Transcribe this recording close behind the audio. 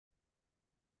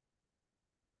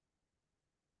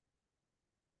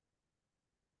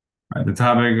The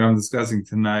topic I'm discussing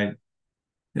tonight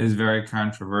is very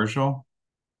controversial.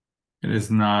 It is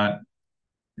not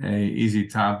an easy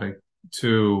topic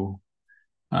to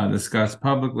discuss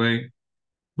publicly,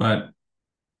 but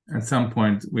at some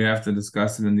point we have to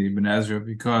discuss it in the Ibn Ezra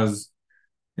because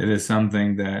it is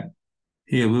something that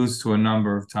he alludes to a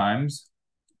number of times.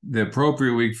 The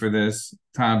appropriate week for this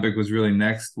topic was really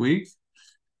next week,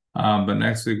 but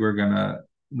next week we're going to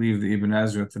leave the Ibn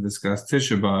Ezra to discuss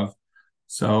Tisha B'Av.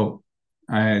 So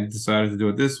I decided to do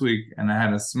it this week, and I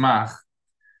had a smach.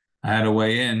 I had a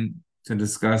way in to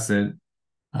discuss it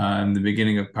in the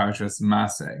beginning of Parshas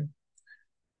Maseh.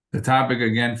 The topic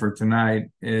again for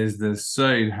tonight is the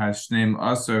Soid Hashneim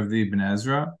Asar of the Ibn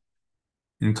Ezra,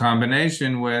 in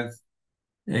combination with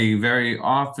a very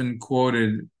often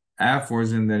quoted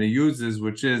aphorism that he uses,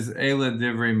 which is Eila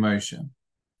Divrei Moshe.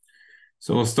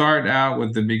 So we'll start out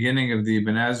with the beginning of the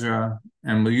Ibn Ezra,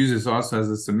 and we'll use this also as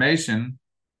a summation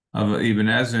of Ibn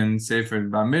Ezra and Sefer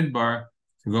Bamidbar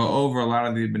to go over a lot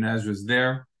of the Ibn Ezras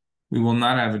there. We will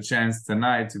not have a chance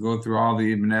tonight to go through all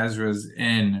the Ibn Ezras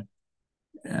in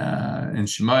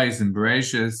Shemais and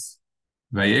Bereshis,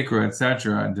 Vayikra,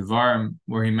 etc., Devarim,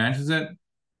 where he mentions it.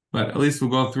 But at least we'll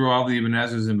go through all the Ibn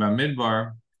Ezras in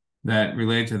Bamidbar that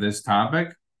relate to this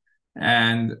topic.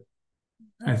 And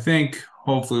I think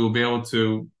hopefully we'll be able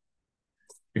to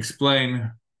explain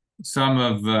some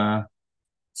of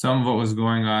what was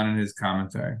going on in his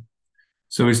commentary.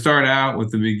 So we start out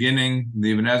with the beginning,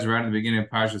 the Ibn Ezra at the beginning of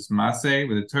Parshas Maseh,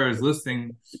 where the Torah is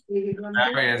listing the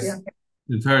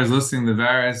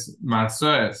various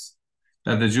matzos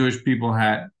that the Jewish people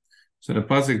had. So the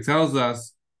pasuk tells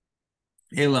us,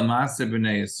 "Ela Maseh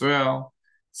b'nei Yisrael,"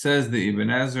 says the Ibn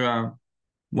Ezra.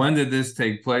 When did this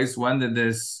take place? When did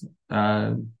this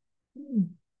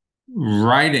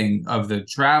writing of the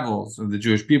travels of the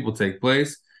Jewish people take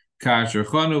place? Kasher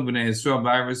chonu b'nei Yisrael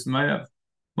b'arvis mayav.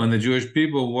 When the Jewish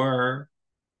people were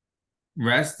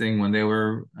resting, when they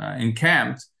were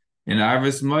encamped in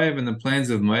Arvis Moav, in the plains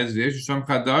of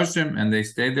Moav, and they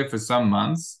stayed there for some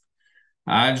months,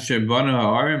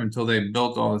 until they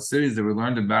built all the cities that we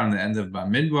learned about in the end of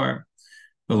Bamidbar.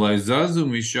 And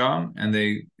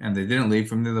they didn't leave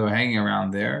from there; they were hanging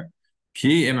around there.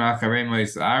 They only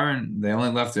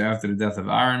left there after the death of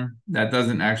Aaron. That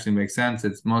doesn't actually make sense.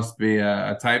 It must be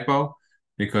a typo,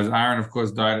 because Aaron, of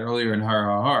course, died earlier in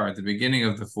Har at the beginning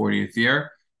of the 40th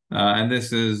year, and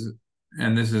this is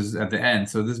at the end.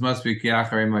 So this must be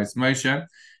Kiacharei Moshe.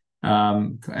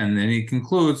 And then he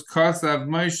concludes, Kosav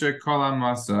Moshe Kol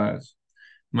HaMasaj.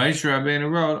 Moshe Rabbeinu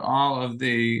wrote all of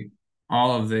the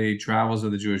travels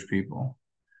of the Jewish people,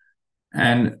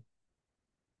 and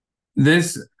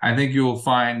this, I think you will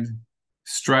find,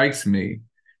 strikes me.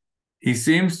 He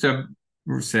seems to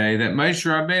say that Moshe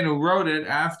Rabbeinu wrote it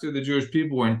after the Jewish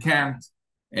people were encamped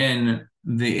in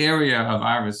the area of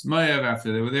Arvis Moav,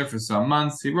 after they were there for some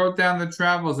months. He wrote down the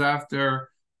travels after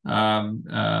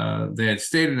they had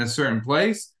stayed in a certain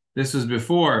place. This was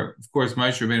before, of course,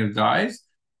 Moshe Rabbeinu dies,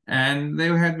 and they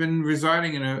had been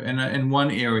residing in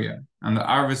one area on the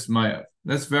Arvis Moav.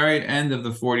 That's very end of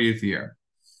the 40th year.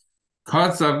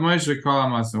 Katsav Moshe Kol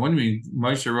HaMasam. What do you mean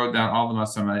Moshe wrote down all the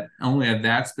Masam only at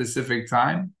that specific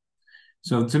time?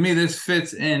 So to me, this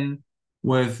fits in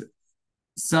with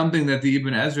something that the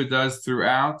Ibn Ezra does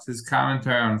throughout his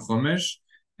commentary on Chumash,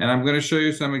 and I'm going to show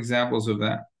you some examples of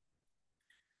that.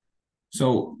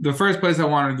 So the first place I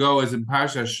want to go is in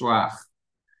Parsha Shlach.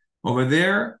 Over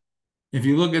there, if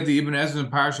you look at the Ibn Ezra in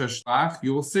Parsha Shlach,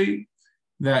 you will see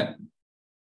that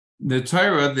the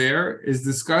Torah there is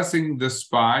discussing the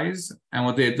spies and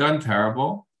what they had done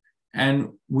terrible. And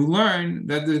we learn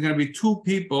that there's going to be two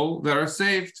people that are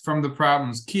saved from the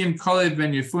problems. Ki Kalev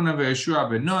ben Yefuna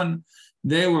veYeshua ben Nun.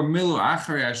 They were Milu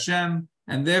Acharei Hashem,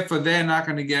 and therefore they're not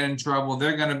going to get in trouble.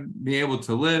 They're going to be able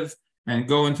to live and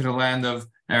go into the land of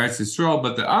Eretz Yisrael.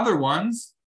 But the other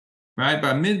ones, right,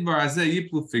 by Midbar Azeh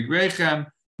Yiplu Figrechem,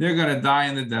 they're going to die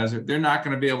in the desert. They're not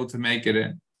going to be able to make it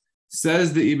in.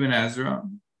 Says the Ibn Ezra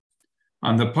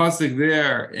on the pasuk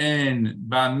there in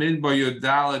Bamidbar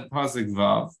Yodalet pasuk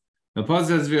Vav. The pasuk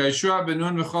says, "V'Yeshua ben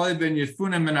Nun v'Chali ben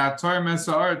Yefunim min Ator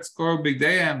Mesa'aretz Kor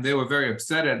Bigdeihem." They were very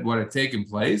upset at what had taken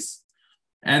place,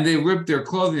 and they ripped their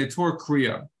clothing. They tore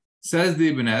kriya. Says the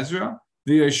Ibn Ezra,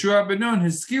 "V'Yeshua ben Nun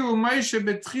hiskiru Moshe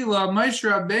betchila." Moshe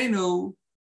Rabbeinu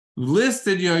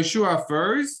listed Yeshua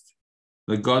first,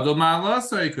 the Gadol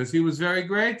Ma'alasai, because he was very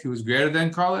great. He was greater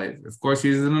than Kalev. Of course,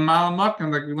 he's the Ma'al Makom,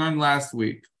 like we learned last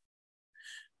week,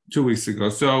 2 weeks ago.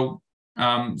 So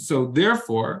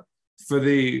therefore, for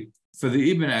the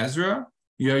Ibn Ezra,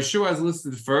 Yeshua is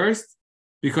listed first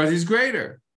because he's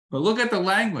greater. But look at the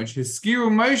language. Hiskiru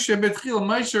Moshe betchil.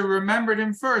 Moshe remembered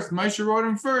him first. Moshe wrote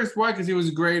him first. Why? Because he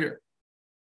was greater.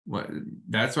 What?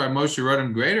 That's why Moshe wrote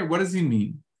him greater. What does he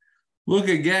mean? Look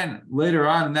again later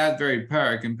on in that very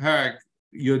parak, in parak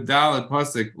Yudal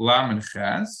Pasuk Lamed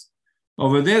Ches.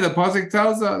 Over there, the pasuk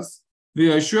tells us,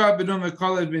 "V'Yeshua b'nu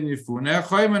Mekalev ben Yefune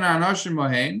choymen anashim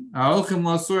lahem ha'olchim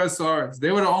lasur ha'saretz."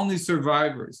 They were the only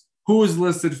survivors. Who was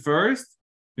listed first?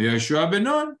 V'Yeshua ben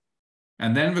Nun,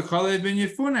 and then Mekalev ben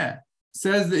Yefune.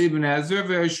 Says the Ibn Ezra,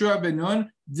 "V'Yeshua ben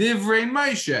Nun divrei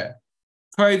Moshe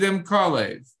kaidem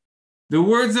Kalev." The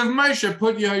words of Moshe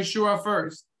put Yeshua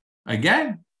first.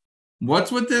 Again,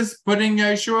 what's with this putting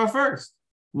Yeshua first?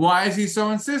 Why is he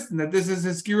so insistent that this is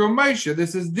Hiskiru Moshe?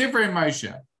 This is Divrei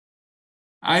Moshe.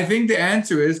 I think the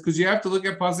answer is because you have to look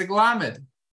at Pasuk Lamed.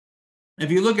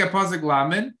 If you look at Pasuk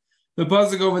Lamed, the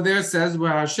Pasuk over there says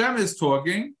where Hashem is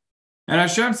talking, and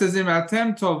Hashem says, "Im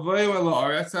atem tovoyu el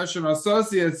haaretz Hashem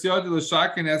asosi etz yodi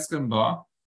l'shaken eschem ba."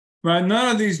 Right?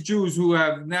 None of these Jews who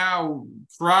have now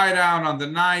cried out on the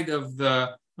night of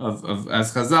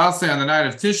as Chazal say, on the night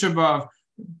of Tisha B'Av,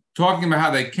 talking about how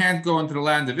they can't go into the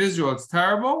land of Israel, it's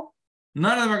terrible.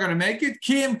 None of them are going to make it.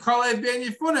 Kim Kalev ben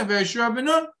Yefune ve'Yeshua ben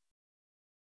Nun.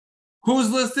 Who's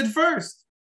listed first?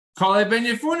 Kalev ben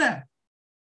Yefune,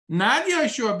 not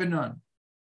Yeshua ben Nun.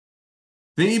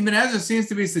 The Ibn Ezra seems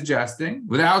to be suggesting,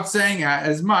 without saying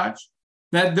as much,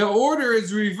 that the order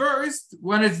is reversed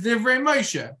when it's Divrei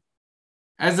Moshe,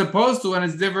 as opposed to when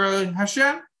it's Divrei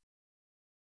Hashem,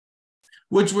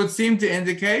 which would seem to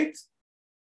indicate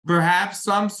perhaps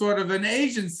some sort of an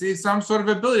agency, some sort of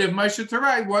ability of Moshe to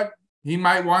write what he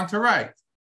might want to write,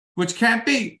 which can't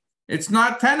be. It's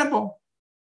not tenable.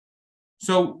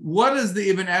 So what does the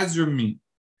Ibn Ezra mean?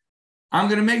 I'm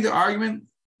going to make the argument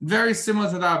very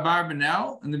similar to the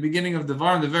Abarbanel in the beginning of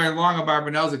Devarim. The very long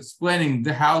Abarbanel is explaining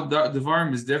how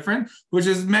Devarim is different, which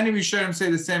is many Rishonim say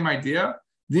the same idea.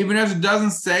 The Ibn Ezra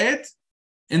doesn't say it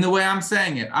in the way I'm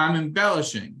saying it. I'm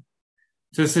embellishing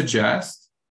to suggest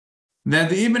that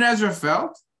the Ibn Ezra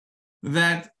felt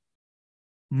that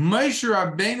Moshe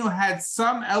Rabbeinu had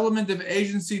some element of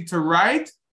agency to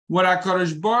write what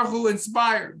HaKadosh Baruch Hu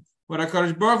inspired. What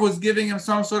HaKadosh Baruch Hu was giving him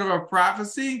some sort of a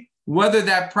prophecy, whether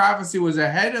that prophecy was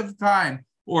ahead of time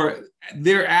or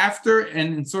thereafter,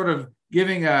 and sort of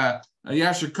giving a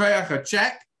Yashar Koyach, a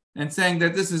check, and saying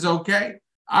that this is okay.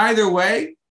 Either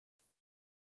way,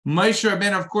 Moshe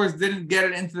Rabbeinu, of course, didn't get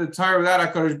it into the Torah without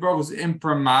HaKadosh Baruch Hu's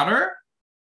imprimatur.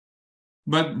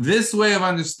 But this way of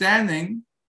understanding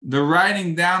the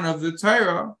writing down of the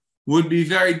Torah would be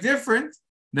very different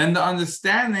than the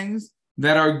understandings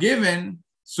that are given,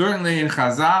 certainly in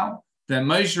Chazal, that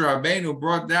Moshe Rabbeinu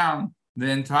brought down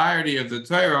the entirety of the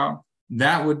Torah.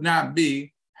 That would not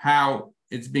be how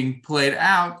it's being played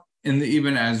out in the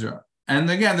Ibn Ezra. And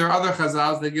again, there are other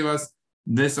Chazals that give us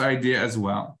this idea as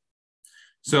well.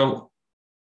 So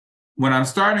what I'm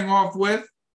starting off with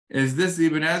is this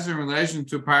Ibn Ezra in relation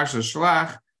to Parsha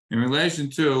Shlach, in relation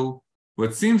to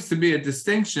what seems to be a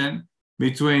distinction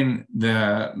between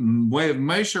the way of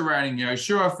Moshe writing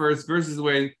Yeshua first versus the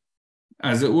way,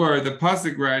 as it were, the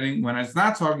Pasuk writing, when it's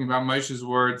not talking about Moshe's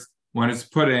words, when it's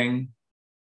putting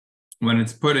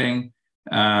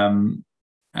Hashem's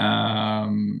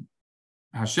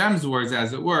words,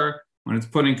 as it were, when it's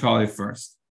putting Kali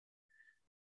first.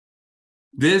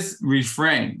 This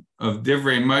refrain of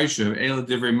Divrei Moshe, of Eila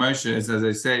Divrei Moshe, is, as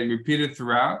I say, repeated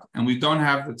throughout, and we don't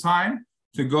have the time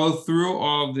to go through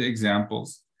all of the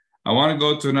examples. I want to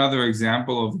go to another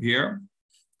example over here,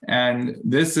 and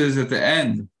this is at the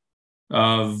end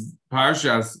of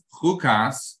Parshas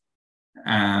Chukas,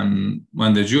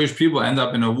 when the Jewish people end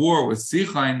up in a war with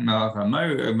Sichain, Melech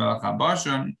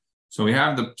HaBashan. So we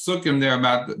have the psukim there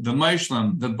about the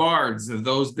Meishlam, the bards of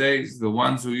those days, the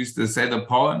ones who used to say the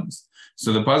poems.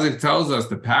 So the pasuk tells us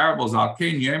the parables, right,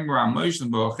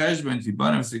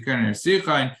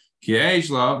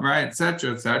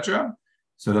 etc., etc.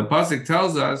 So the pasuk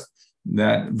tells us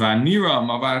that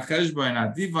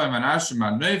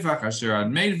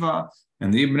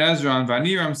and the Ibn Ezra on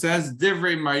Vaniram says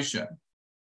Divrei Moshe.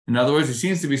 In other words, it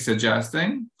seems to be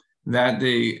suggesting that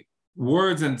the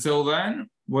words until then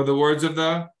were the words of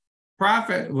the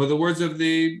prophet, were the words of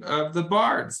the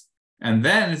bards. And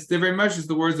then it's Divrei Moshe, is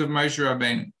the words of Moshe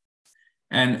Rabbeinu.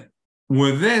 And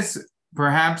with this,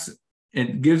 perhaps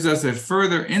it gives us a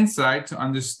further insight to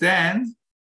understand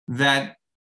that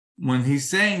when he's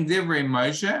saying Divrei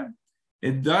Moshe,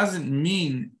 it doesn't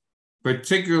mean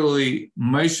particularly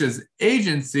Moshe's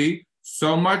agency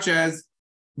so much as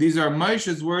these are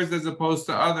Moshe's words as opposed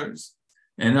to others.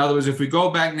 In other words, if we go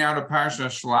back now to Parsha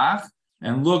Shlach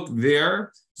and look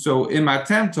there, so Im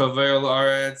atem tovei al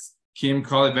haaretz, Kim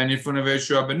Kali Ben Yefuna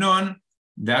Ve'Yeshua Benun,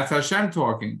 that's Hashem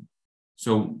talking.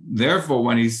 So therefore,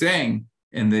 when he's saying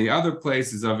in the other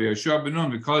places of Yeshua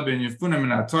Benun, V'Kali Ben Yefuna Min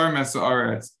HaTorah Mes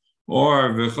Haaretz, or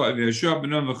Yeshua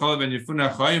Benun V'Kali Ben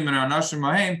Yefuna Chayim Min HaNashim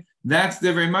Mahim, that's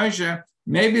Divrei Moshe.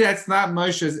 Maybe that's not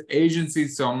Moshe's agency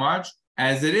so much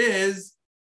as it is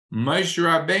Moshe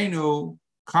Rabbeinu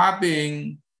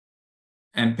copying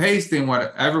and pasting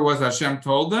whatever was Hashem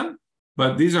told them,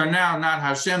 but these are now not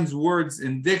Hashem's words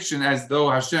in diction as though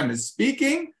Hashem is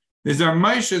speaking. These are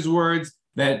Moshe's words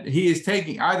that he is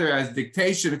taking either as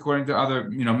dictation according to other,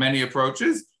 many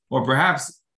approaches, or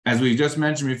perhaps, as we just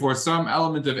mentioned before, some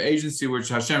element of agency which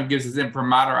Hashem gives his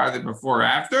imprimatur either before or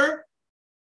after,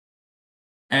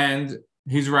 and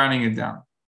he's writing it down.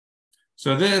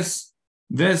 So this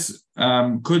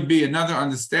could be another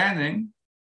understanding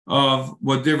of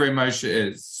what Divrei Moshe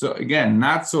is. So again,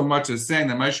 not so much as saying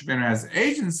that Moshe Rabbeinu has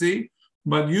agency,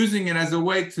 but using it as a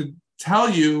way to tell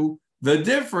you the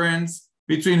difference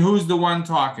between who's the one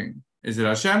talking. Is it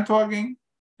Hashem talking?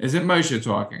 Is it Moshe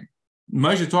talking?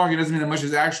 Moshe talking doesn't mean that Moshe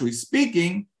is actually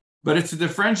speaking, but it's to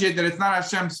differentiate that it's not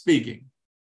Hashem speaking.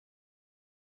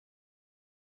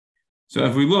 So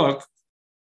if we look,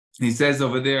 he says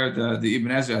over there, the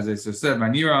Ibn Ezra, as I said,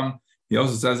 Maniram, he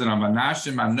also says it on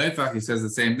Vanashim, on Neufach, he says the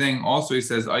same thing. Also, he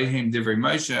says, Ayhim Divrei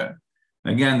Moshe.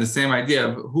 Again, the same idea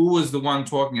of who was the one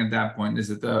talking at that point. Is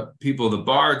it the people, the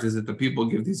bards? Is it the people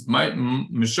who give these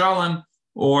Mishalim?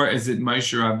 Or is it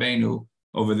Moshe Rabbeinu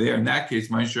over there? In that case,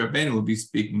 Moshe Rabbeinu will be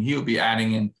speaking. He will be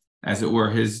adding in, as it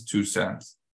were, his 2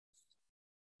 cents.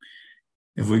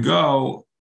 If we go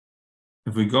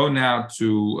now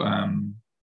to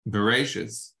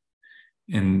Bereshis,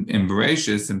 in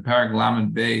Bereshis, in Parag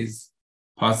Lamed Beis,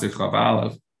 Pasuk Chav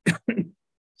Aleph,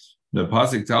 the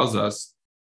Pasuk tells us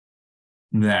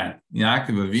that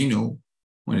Yaakov Avinu,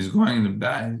 when he's going in the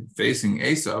battle, facing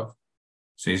Esav,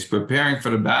 so he's preparing for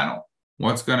the battle.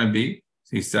 What's going to be?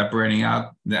 He's separating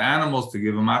out the animals to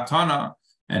give him atana,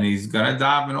 and he's going to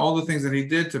daven all the things that he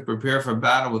did to prepare for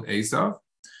battle with Esav.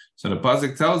 So the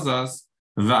Pasuk tells us,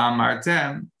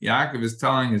 Va'amartem, Yaakov is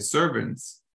telling his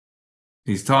servants,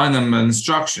 he's telling them an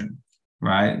instruction,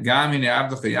 right?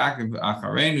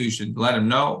 You should let him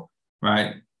know,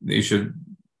 right? You should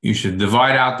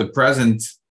divide out the present,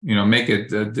 make it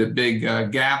the big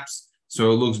gaps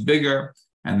so it looks bigger,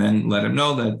 and then let him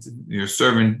know that your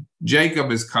servant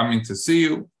Jacob is coming to see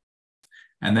you.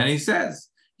 And then he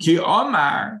says, Ki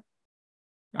Omar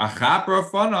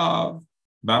Achaprofonov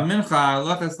Bamincha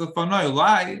Lechas Lefonoi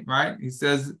Ulai, right? He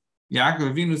says,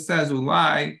 Yaakov Avinu says,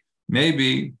 Ulai,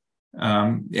 maybe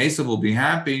Esav will be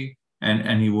happy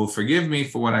and he will forgive me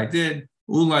for what I did.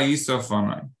 Ula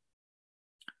Yisofonai.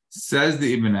 Says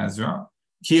the Ibn Ezra,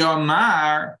 Ki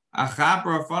Omar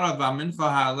Achapra Fonah Vamincha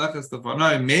Ha'alechas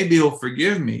Lefonai. Maybe he'll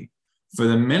forgive me for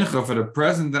the mincha, for the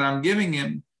present that I'm giving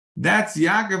him. That's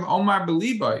Yaakov Omar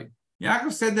Belibai.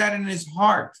 Yaakov said that in his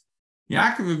heart.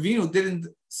 Yaakov Avinu didn't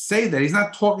say that. He's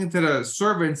not talking to the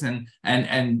servants and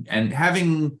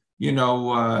having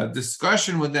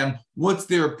discussion with them, what's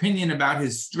their opinion about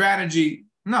his strategy.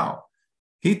 No,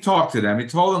 he talked to them. He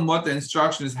told them what the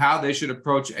instruction is, how they should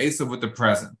approach Esav with the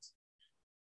present.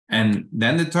 And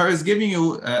then the Torah is giving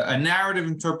you a narrative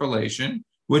interpolation,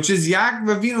 which is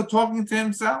Yaakov Avinu talking to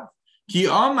himself. Ki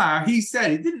Omar, he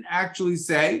said, he didn't actually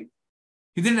say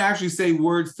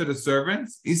words to the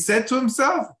servants. He said to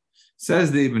himself,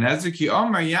 says the Ibn Ezra, Ki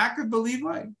Omar, Yaakov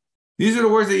Belivai. These are the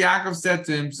words that Yaakov said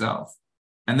to himself.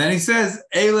 And then he says,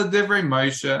 Eila Divrei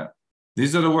Moshe.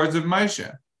 These are the words of Moshe.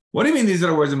 What do you mean these are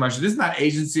the words of Moshe? This is not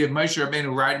agency of Moshe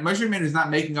Rabbeinu writing. Moshe Rabbeinu is not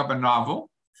making up a novel.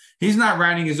 He's not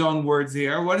writing his own words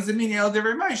here. What does it mean, Eila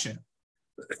Divrei Moshe?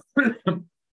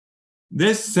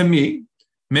 This, to me,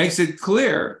 makes it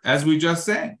clear, as we just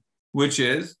said, which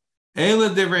is,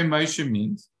 Eila Divrei Moshe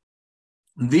means,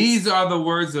 these are the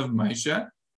words of Moshe.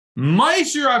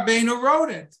 Moshe Rabbeinu wrote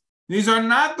it. These are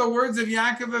not the words of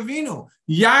Yaakov Avinu.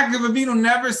 Yaakov Avinu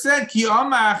never said, Ki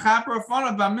Omar Achapra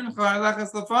Fonah Bamincha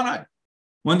Ha'alechas Lefonai.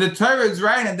 When the Torah is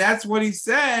right, and that's what he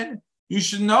said, you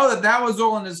should know that that was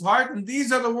all in his heart, and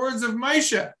these are the words of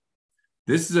Moshe.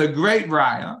 This is a great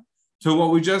raya to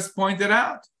what we just pointed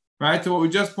out, right? To what we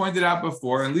just pointed out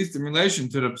before, at least in relation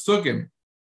to the psukim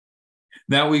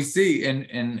that we see in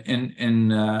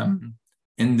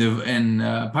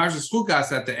Parshas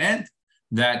Chukas at the end,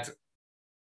 that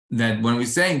when we're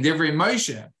saying Divrei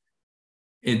Moshe,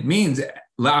 it means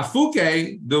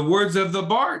La'afuke, the words of the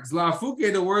bards,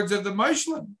 La'afuke, the words of the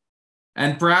Moshlim.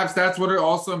 And perhaps that's what it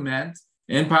also meant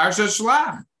in Parashat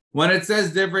Shlach. When it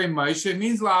says Divrei Moshe, it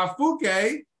means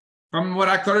La'afuke, from what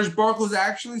HaKadosh Baruch Hu is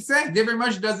actually saying. Divrei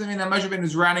Moshe doesn't mean that Moshe Rabbeinu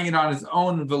is writing it on his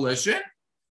own volition.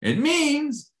 It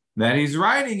means that he's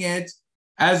writing it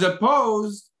as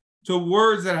opposed to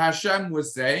words that Hashem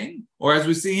was saying, or as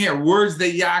we see here, words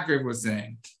that Yaakov was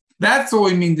saying. That's what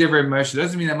we mean, Divrei Moshe. It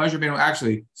doesn't mean that Moshe Rabbeinu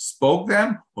actually spoke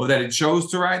them or that he chose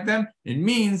to write them. It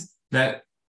means that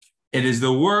it is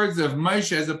the words of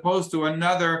Moshe as opposed to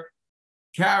another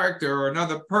character or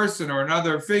another person or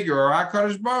another figure or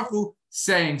HaKadosh Baruch Hu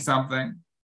saying something,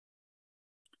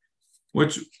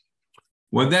 which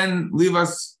would then leave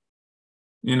us,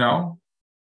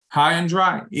 high and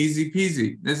dry, easy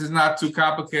peasy. This is not too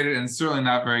complicated and certainly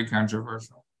not very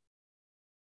controversial.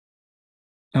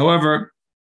 However,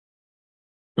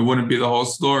 it wouldn't be the whole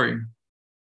story.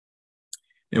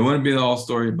 It wouldn't be the whole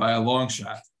story by a long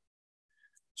shot.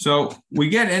 So we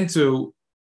get into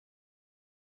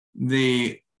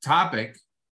the topic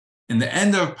in the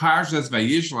end of Parshas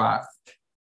Vayishlach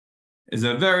is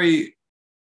a very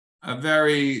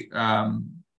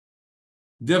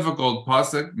difficult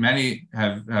pasuk. Many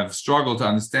have struggled to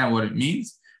understand what it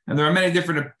means, and there are many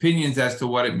different opinions as to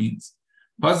what it means.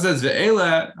 Pasuk says,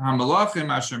 "Ve'ela hamalachim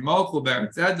asher molchu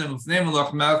be'eretz Edom ufnei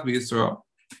malach melech b'Yisrael."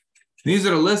 These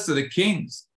are the lists of the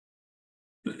kings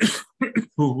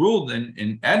who ruled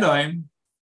in Edom,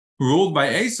 who ruled by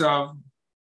Esav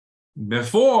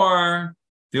before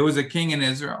there was a king in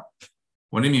Israel.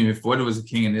 What do you mean before there was a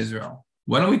king in Israel?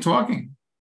 When are we talking?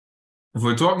 If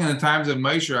we're talking in the times of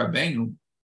Moshe Rabbeinu,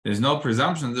 there's no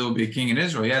presumption there will be a king in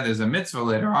Israel. Yeah, there's a mitzvah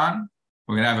later on.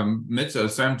 We're going to have a mitzvah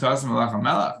of Sem Tasim Melech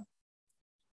HaMelech.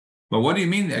 But what do you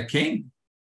mean a king?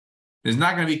 There's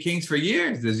not going to be kings for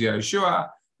years. There's Yeshua,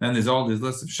 then there's all these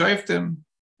lists of Shoftim.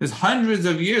 There's hundreds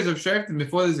of years of Shoftim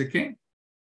before there's a king.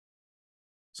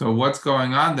 So what's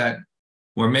going on that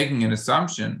we're making an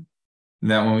assumption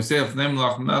that when we say Ufnei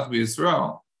Melech Melech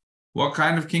b'Yisrael, what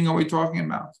kind of king are we talking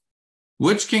about?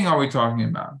 Which king are we talking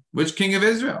about? Which king of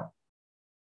Israel?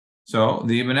 So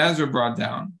the Ibn Ezra brought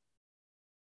down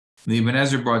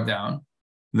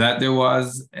that there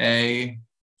was a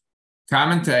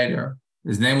commentator.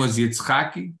 His name was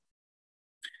Yitzchaki,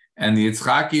 and the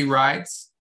Yitzchaki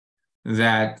writes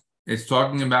that it's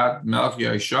talking about Melech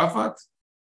Yehoshaphat,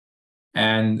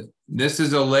 and this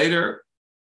is a later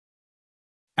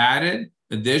added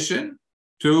addition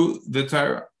to the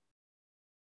Torah.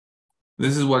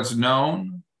 This is what's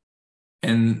known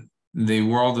in the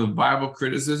world of Bible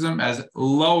criticism as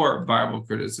lower Bible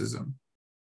criticism.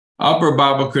 Upper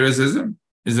Bible criticism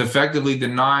is effectively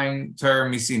denying Torah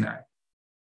Misinai.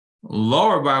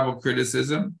 Lower Bible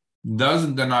criticism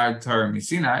doesn't deny Torah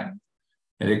Misinai.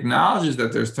 It acknowledges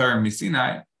that there's Torah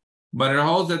Misinai, but it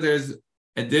holds that there's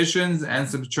additions and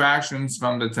subtractions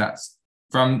from the text.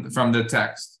 From the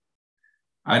text.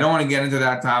 I don't want to get into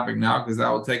that topic now because that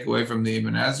will take away from the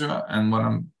Ibn Ezra and what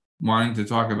I'm wanting to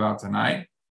talk about tonight.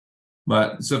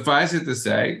 But suffice it to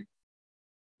say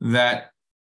that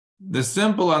the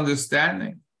simple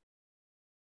understanding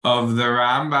of the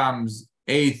Rambam's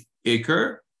 8th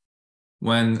Iker,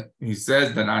 when he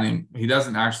says that he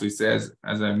doesn't actually say,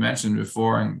 as I mentioned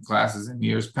before in classes in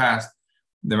years past,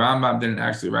 the Rambam didn't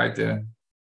actually write the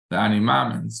Ani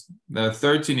Mamins. The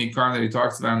 13 Ikarim that he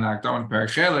talks about in the Akdam and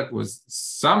Perichelik was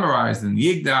summarized in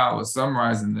Yigdal, was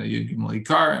summarized in the Yud Gimel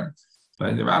Ikarim,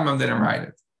 but the Rambam didn't write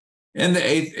it. In the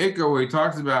 8th Ikar, where he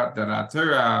talks about that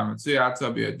Torah, Mitzvah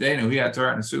Yatzah B'Yodenu, he had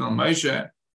Torah and Sulam Moshe,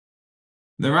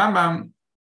 the Rambam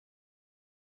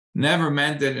never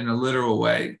meant it in a literal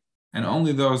way, and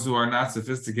only those who are not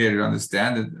sophisticated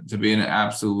understand it to be in an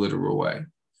absolute literal way.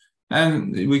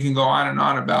 And we can go on and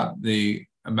on about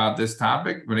this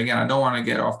topic, but again, I don't want to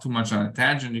get off too much on a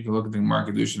tangent. You can look at the Gemara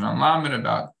Kedushin on Lamed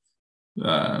about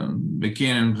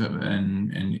Bekin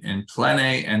and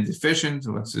Plene and deficient,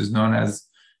 which is known as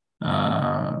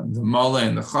the Mole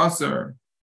and the Chaser,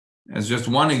 as just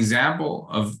one example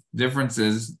of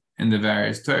differences in the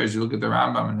various Torahs. You look at the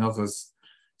Rambam in Hilchos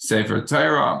Sefer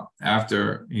Torah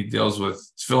after he deals with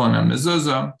Tefillin and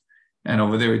Mezuzah, and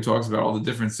over there he talks about all the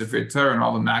different Sefer Torah and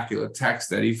all the immaculate texts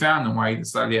that he found and why he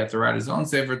decided he had to write his own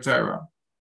Sefer Torah.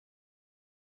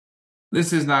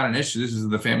 This is not an issue. This is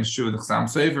the famous Shiur of the Chassam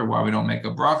Sefer, why we don't make a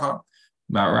bracha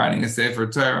about writing a Sefer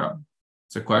Torah.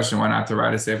 It's a question why not to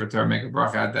write a Sefer Torah, make a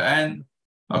bracha at the end.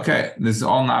 Okay, this is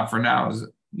all not for now. There's a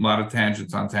lot of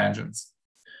tangents on tangents.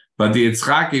 But the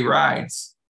Yitzchaki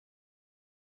writes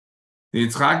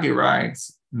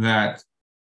that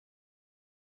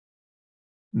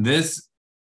this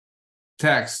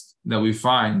text that we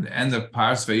find, the end of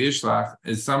Parshas Vayishlach,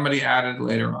 is somebody added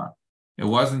later on. It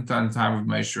wasn't done in the time of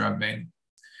Moshe Rabbeinu.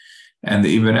 And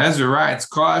the Ibn Ezra writes,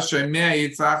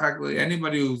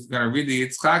 anybody who's going to read the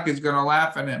Yitzchak is going to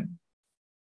laugh at him.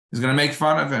 He's going to make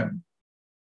fun of him.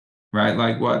 Right?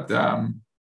 Like what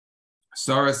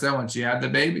Sarah said when she had the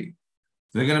baby.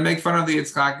 They're going to make fun of the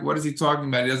Yitzchak. What is he talking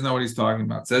about? He doesn't know what he's talking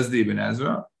about. Says the Ibn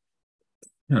Ezra.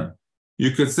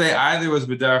 You could say either it was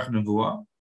B'derech Nevuah,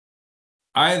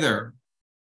 either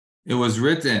it was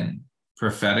written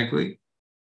prophetically,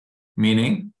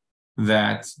 meaning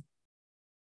that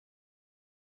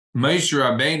Moshe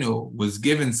Rabbeinu was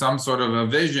given some sort of a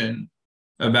vision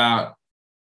about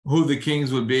who the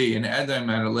kings would be in Edom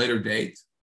at a later date,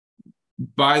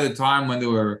 by the time when they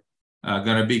were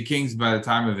going to be kings by the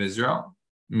time of Israel,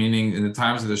 meaning in the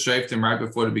times of the Shoftim, right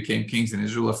before they became kings in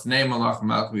Israel. Lefnei Malach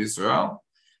Melech Yisrael.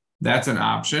 That's an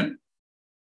option.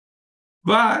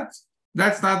 But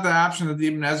that's not the option that the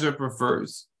Ibn Ezra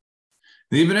prefers.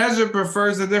 The Ibn Ezra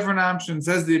prefers a different option.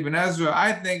 Says the Ibn Ezra,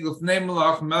 I think Lefnei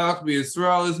Malach Melech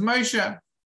Yisrael is Moshe.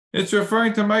 It's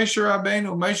referring to Moshe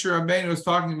Rabbeinu. Moshe Rabbeinu is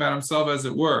talking about himself, as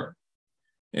it were,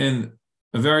 in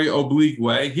a very oblique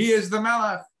way. He is the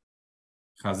Melech.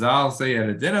 Chazal say at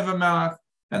a din of a Melech,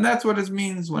 and that's what it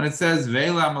means when it says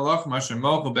Ve'ela Malach Moshe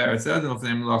Mochel Be'eretz Edom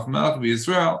Lefnei Malach Melech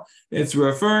B'Yisrael. It's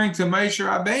referring to Moshe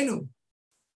Rabbeinu.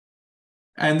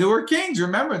 And there were kings.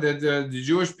 Remember that the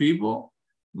Jewish people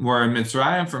were in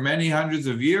Mitzrayim for many hundreds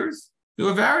of years. There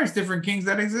were various different kings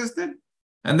that existed.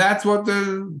 And that's what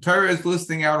the Torah is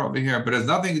listing out over here. But it has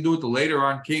nothing to do with the later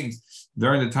on kings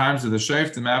during the times of the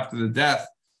Shoftim after the death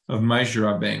of Moshe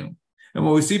Rabbeinu. And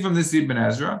what we see from this Ibn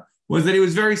Ezra was that he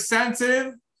was very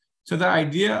sensitive to the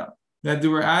idea that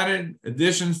there were added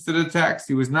additions to the text.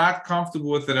 He was not comfortable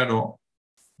with it at all.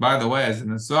 By the way, as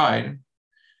an aside,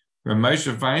 Rav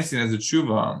Moshe Feinstein has a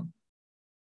tshuva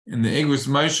in the Igros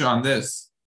Moshe on this.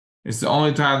 It's the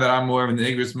only time that I'm aware of in the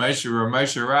Igros Moshe where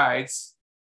Moshe writes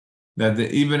that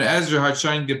the Ibn Ezra had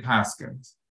shown gepaskened.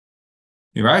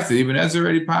 He writes that Ibn Ezra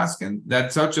already paskened,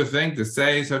 that such a thing, to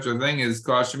say such a thing is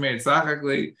kol shemei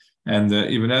tzachakli, and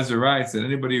Ibn Ezra writes that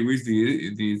anybody who reads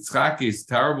the Yitzchaki is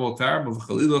terrible, terrible.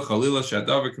 Chalila, chalila,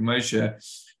 shadavar k'moshe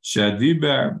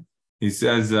shadiber. He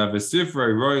says,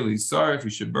 v'sifrei royally sorry if he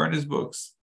should burn his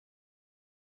books.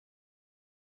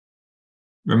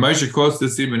 Rav Moshe quotes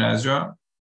this Ibn Ezra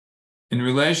in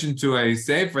relation to a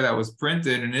sefer that was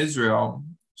printed in Israel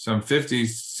some 50,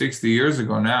 60 years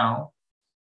ago now.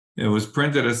 It was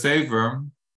printed a sefer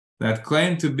that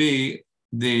claimed to be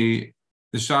the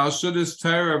Shalshudas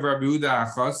Torah of Rabbi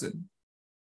Yehuda HaChassid.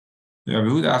 The Rabbi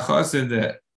Yehuda HaChassid,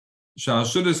 the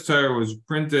Shalshudas Torah was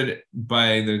printed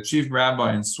by the chief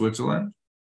rabbi in Switzerland.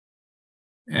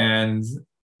 And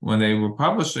when they were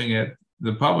publishing it,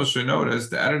 the publisher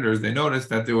noticed, the editors, they noticed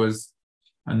that there was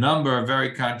a number of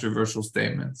very controversial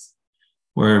statements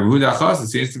where Yehuda HaChassid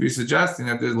seems to be suggesting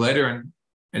that there's later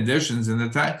additions in the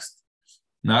text,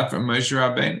 not from Moshe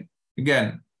Rabbeinu.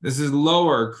 Again, this is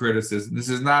lower criticism. This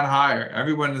is not higher.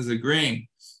 Everyone is agreeing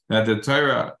that the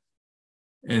Torah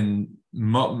in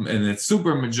its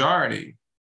super majority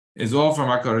is all from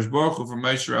HaKadosh Baruch Hu, from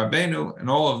Moshe Rabbeinu, and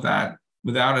all of that,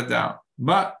 without a doubt.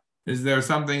 But is there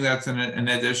something that's an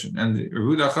addition? And the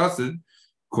Yehuda HaChassid,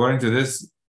 according to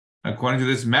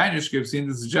this manuscript,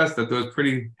 seems to suggest that those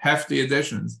pretty hefty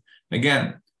additions.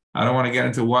 Again, I don't want to get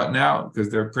into what now because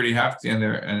they're pretty hefty and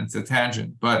it's a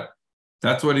tangent, but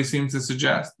that's what he seems to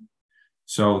suggest.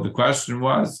 So the question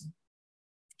was,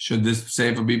 should this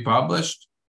sefer be published?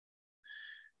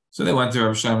 So they went to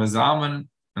Rav Shlomo Zalman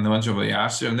and they went to Rav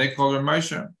Yasher and they called Rav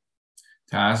Moshe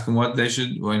to ask him what they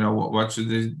should, what should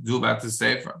they do about the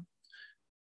sefer.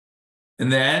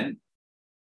 And then,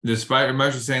 despite Rav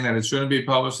Moshe saying that it shouldn't be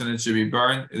published and it should be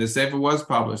burned, the sefer was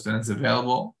published and it's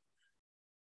available.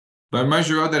 But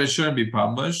Moshe wrote that it shouldn't be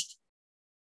published,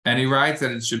 and he writes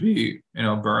that it should be,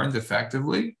 burned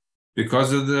effectively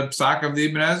because of the psak of the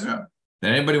Ibn Ezra.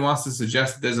 That anybody wants to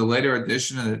suggest that there's a later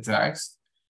addition in the text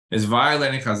is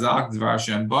violating Chazak, Dvar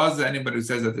Shem Baz. Anybody who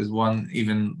says that there's one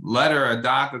even letter, a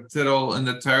dot, a tittle in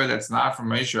the Torah that's not from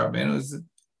Moshe Rabbeinu,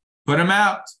 put him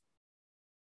out.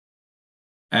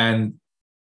 And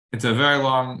it's a very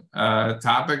long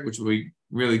topic, which we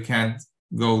really can't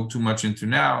go too much into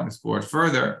now and explore it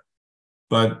further.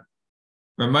 But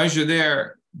Rav Moshe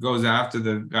there goes after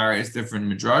the various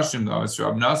different midrashim, the Avos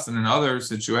Rab Nassan, and other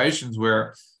situations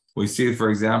where we see, for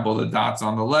example, the dots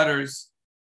on the letters,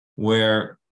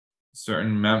 where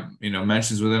certain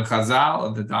mentions within Chazal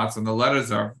of the dots on the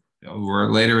letters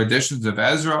were later additions of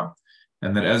Ezra,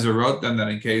 and that Ezra wrote them that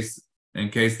in case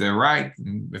they're right,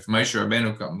 if Moshe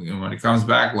Rabbeinu, when he comes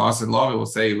back, lost in love, he will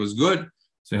say it was good,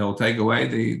 so he'll take away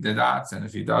the dots, and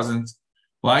if he doesn't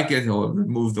like it, he'll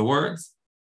remove the words.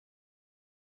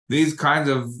 These kinds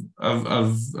of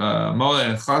Moleh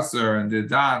and Chaser and the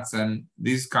dots and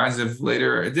these kinds of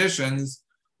later additions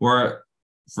were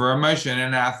for a Moshe an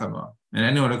anathema. And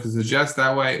anyone who could suggest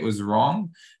that way, it was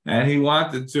wrong. and he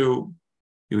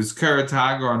was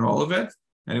Karatagar on all of it,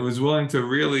 and he was willing to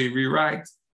really rewrite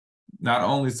not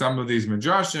only some of these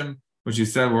Midrashim, which he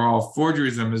said were all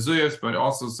forgeries and mezuyos, but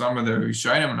also some of the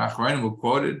Rishonim and Achronim who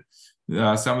quoted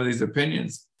some of these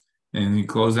opinions. And he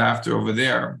closed after over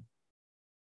there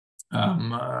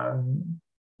a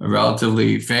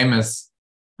relatively famous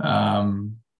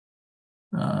Kabbalistic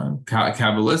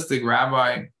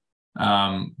rabbi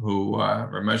who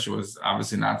Ramesh was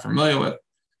obviously not familiar with.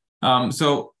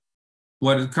 So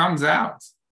what it comes out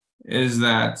is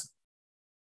that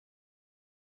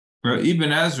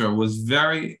Ibn Ezra was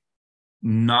very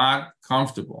not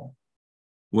comfortable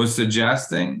with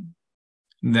suggesting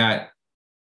that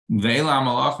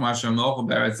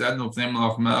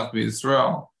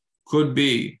could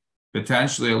be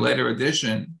potentially a later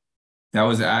addition that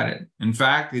was added. In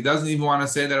fact, he doesn't even want to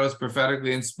say that it was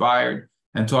prophetically inspired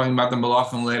and talking about the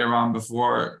Malachim later on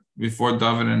before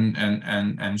David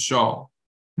and Shaul.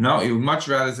 No, he would much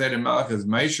rather say the Melech is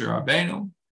Moshe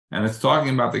Rabbeinu, and it's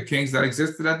talking about the kings that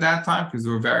existed at that time, because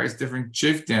there were various different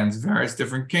chieftains, various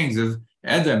different kings of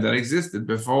Edom that existed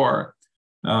before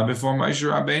Moshe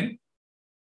Rabbeinu.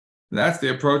 That's the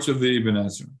approach of the Ibn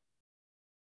Ezra.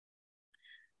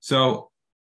 So,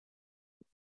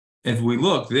 if we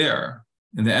look there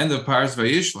in the end of Parsha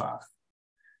Vayishlach,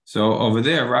 so over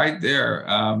there, right there,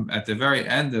 at the very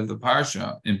end of the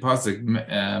Parsha in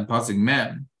Pasuk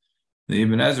Mem, the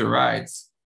Ibn Ezra writes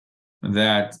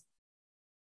that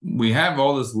we have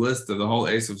all this list of the whole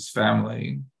Esav's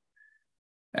family,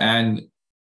 and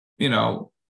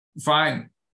fine,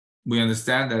 we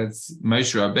understand that it's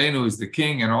Moshe Rabbeinu is the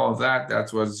king and all of that.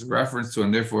 That's what it's referenced to,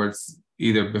 and therefore it's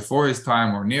either before his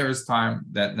time or near his time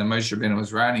that the Moshe Rabbeinu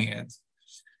was writing it.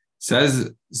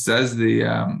 Says the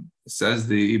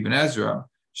Ibn Ezra,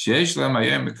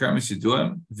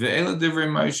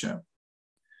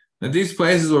 that these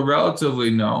places were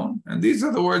relatively known, and these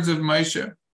are the words of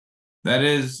Moshe. That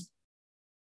is,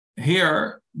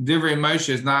 here, Divrei Moshe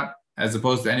is not as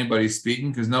opposed to anybody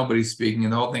speaking, because nobody's speaking,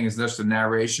 and the whole thing is just a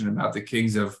narration about the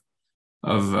kings of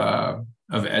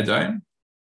Edom.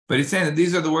 But he's saying that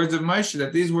these are the words of Moshe,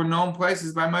 that these were known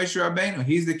places by Moshe Rabbeinu.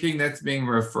 He's the king that's being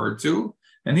referred to,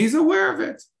 and he's aware of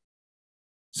it.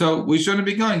 So we shouldn't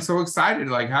be going so excited,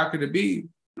 like, how could it be?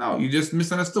 No, you just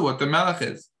misunderstood what the Melech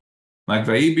is. Like,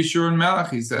 Vayi Bishur and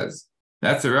Melech, he says.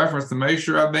 That's a reference to Moshe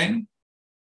Rabbeinu.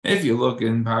 If you look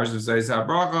in Parashat Zayis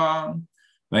HaBracha,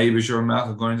 Vayi Bishur and Melech,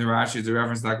 according to Rashi, it's a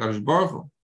reference to HaKadosh Baruch Hu.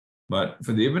 But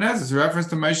for the Ibn Ezra, it's a reference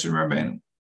to Moshe Rabbeinu.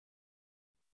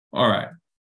 All right.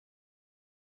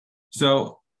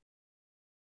 So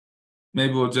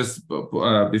maybe we'll just,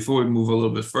 before we move a little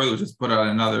bit further, we'll just put out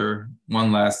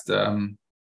one last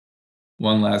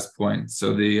point.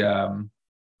 So the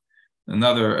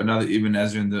another Ibn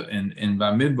Ezra in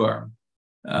Bamidbar.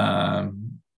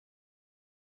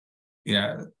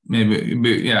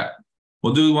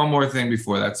 We'll do one more thing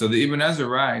before that. So the Ibn Ezra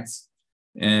writes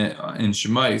in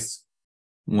Shemais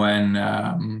when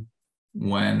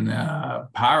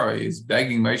Paro is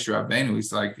begging Moshe Rabbeinu,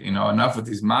 he's like, enough with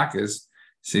these makas.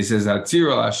 So he says, Atir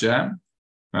al Hashem,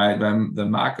 right? By the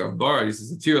makkah of Bora, he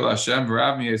says, Atir al Hashem,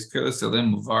 v'rav mi es kila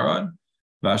selim muvarad,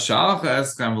 v'ashalcha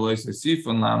eschem v'lo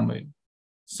yisifon lamli.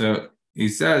 So he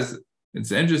says,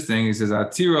 it's interesting, he says,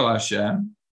 Atir al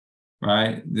Hashem,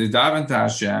 right? The daven to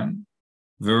Hashem,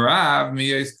 v'rav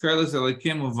mi es kila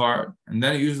selikim muvarad. And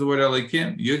then he uses the word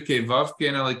elikim, yudke vavke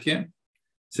and elikim.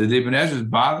 So the Ibn Ezra is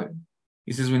bothered.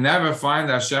 He says, we never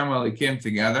find Hashem elikim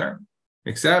together,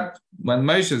 except when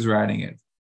Moshe is writing it.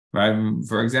 Right?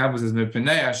 For example, it says,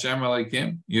 Mipnei Hashem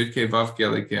elikim, yudke vavke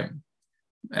elikim.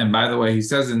 And by the way, he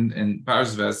says in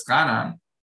Parashat V'eschanan,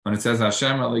 when it says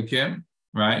Hashem elikim,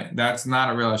 right? That's not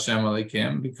a real Hashem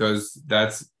elikim, because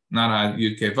that's not a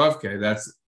yudke vavke.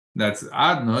 That's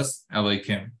adnos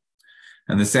elikim.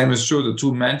 And the same is true, the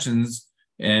two mentions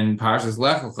in Parshas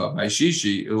Lech Lecha by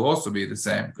Shishi, it will also be the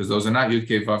same, because those are not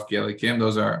Yudke Vavke Elikim,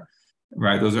 those are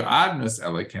Adnus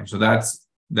Elikim. So that's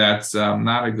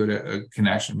not a good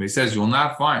connection. But he says you will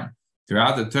not find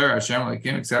throughout the Torah Hashem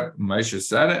Elikim except Moshe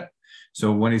said it.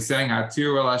 So when he's saying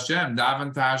Atir el Hashem,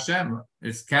 Daven to Hashem,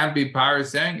 it can't be Paro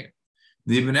saying it.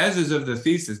 The Ibn Ezra is of the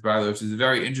thesis, by the way, which is a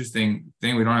very interesting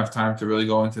thing. We don't have time to really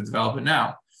go into develop it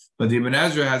now. But the Ibn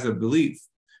Ezra has a belief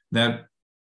that,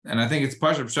 and I think it's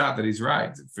Pashup Pshat that he's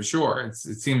right, for sure. It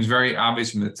seems very obvious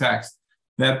from the text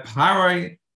that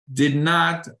Paro did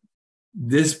not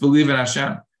disbelieve in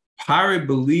Hashem. Paro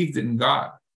believed in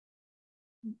God.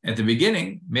 At the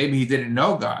beginning, maybe he didn't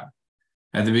know God.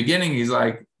 At the beginning, he's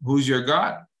like, who's your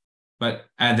God? But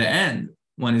at the end,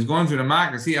 when he's going through the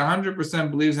Makkos, he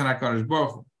 100% believes in HaKadosh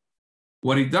Baruch Hu.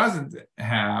 What he doesn't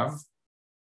have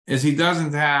is he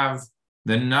doesn't have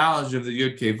the knowledge of the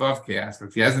Yud Kei Vav Kei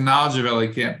aspect. He has the knowledge of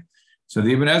Elikim. So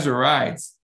the Ibn Ezra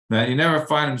writes that you never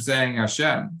find him saying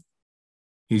Hashem.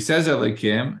 He says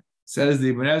Elikim, says the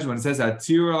Ibn Ezra, when it says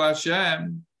Atir al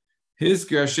Hashem,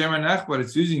 Hisker Hashem Anach, but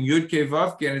it's using Yud Kei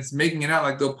Vav Kei and it's making it out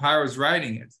like though Paro is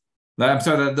writing it. I'm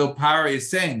sorry, that though Paro is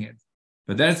saying it.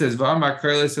 But then it says V'amar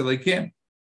Karlis Elikim.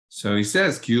 So he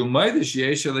says, he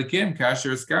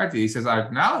says, I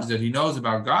acknowledge that he knows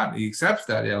about God. He accepts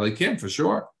that, Elikim, for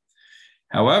sure.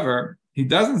 However, he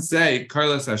doesn't say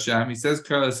Karlas Hashem, he says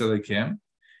Karlas Elikim,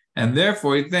 and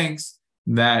therefore he thinks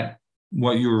that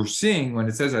what you're seeing when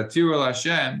it says Atirul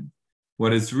Hashem,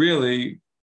 what it's really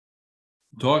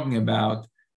talking about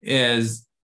is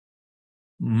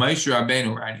Moshe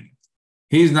Rabbeinu writing it.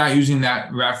 He's not using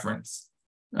that reference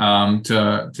to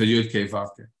Yud Kei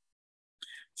Vav Kei.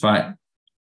 Fine.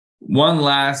 One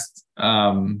last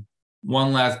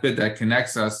bit that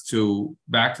connects us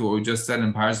back to what we just said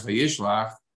in Parshas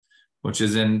Vayishlach, which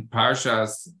is in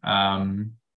Parshas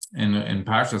in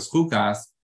Parshas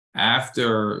Chukas,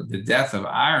 after the death of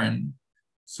Aaron.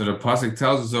 So the pasuk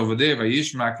tells us over there,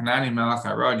 Vayishma Kanani Melech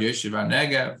Harod Yeshiv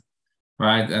HaNegev,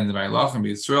 right, and the Vaylachim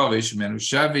Yisrael Vayishmenu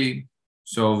Shavi.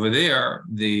 So over there,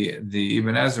 the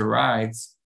Ibn Ezra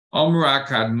writes, Omra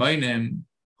Kadmoinim.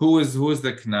 Who is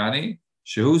the Kanani?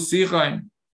 Shehu Sichain.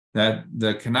 That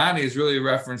the Kanani is really a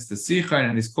reference to Sichain,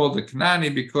 and he's called the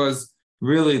Kanani because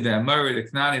really the Amori, the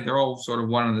Kanani, they're all sort of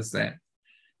one and the same.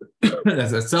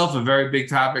 That's itself a very big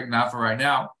topic, not for right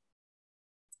now,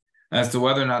 as to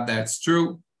whether or not that's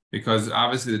true, because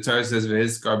obviously the Torah says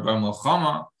V'hizkar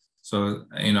b'milchama, so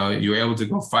you were able to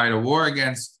go fight a war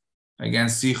against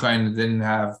Sichain. They didn't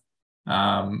have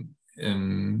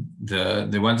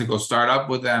they went to go start up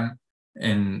with them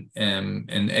in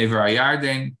Ever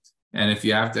Ayardin, and if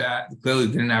you have to, clearly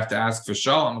didn't have to ask for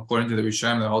shalom. According to the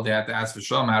Rishonim, the whole they had to ask for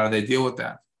shalom. How do they deal with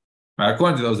that? Right?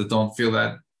 According to those that don't feel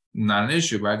that not an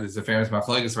issue, right? There's a famous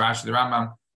machlokes Rashi the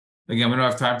Rambam. Again, we don't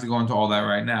have time to go into all that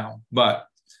right now. But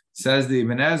says the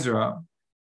Ibn Ezra,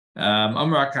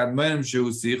 Amra Kadmonim Shu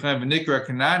Sicha V'Nikra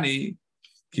Kanani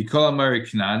Ki Kol Amari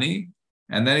Kanani.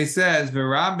 And then he says,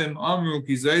 V'Rabim Amru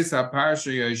Ki Zois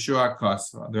HaParsha Yeshua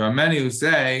Kosva. There are many who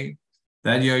say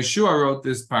that Yeshua wrote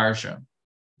this parsha.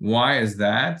 Why is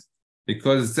that?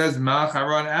 Because it says Melech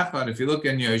Haron Echad. If you look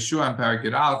in Yeshua and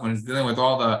Parakid Aleph, when it's dealing with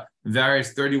all the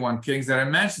various 31 kings that it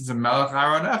mentions, of Melech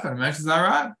Haron Echad, it mentions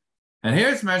Arad. And here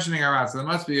it's mentioning Arad, so it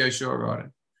must be Yeshua wrote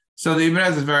it. So the Ibn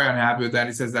Ezra is very unhappy with that.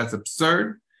 He says that's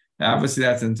absurd. Now, obviously,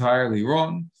 that's entirely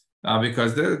wrong,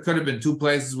 because there could have been two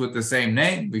places with the same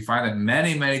name. We find that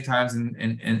many, many times in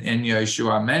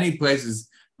Yeshua, many places,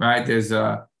 right? There's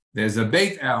a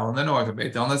Beit El in the north, a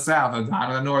Beit El in the south, a Dan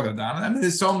in the north, a Dan. I mean,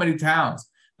 there's so many towns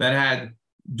that had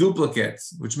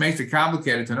duplicates, which makes it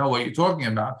complicated to know what you're talking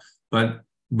about. But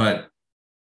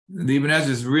the Ibn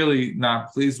Ezra is really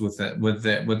not pleased with it, with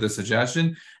the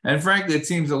suggestion, and frankly, it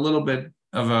seems a little bit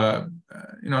of a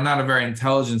not a very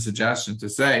intelligent suggestion to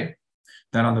say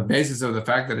that on the basis of the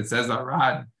fact that it says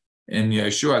Arad in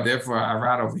Yeshua, therefore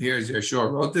Arad over here is Yeshua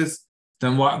wrote this.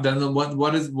 Then what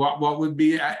would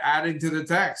be adding to the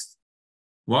text?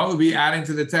 What would be adding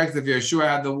to the text if Yeshua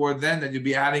had the word then that you'd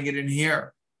be adding it in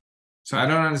here? So I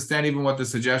don't understand even what the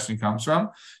suggestion comes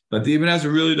from. But the Ibn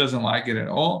Ezra really doesn't like it at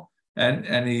all,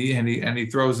 and he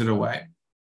throws it away.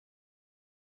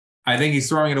 I think he's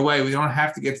throwing it away. We don't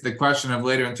have to get to the question of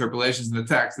later interpolations in the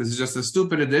text. This is just a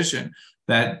stupid addition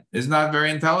that is not very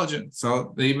intelligent.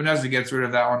 So the Ibn Ezra gets rid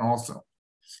of that one also.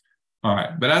 All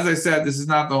right, but as I said, this is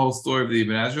not the whole story of the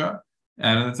Ibn Ezra.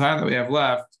 And in the time that we have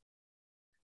left,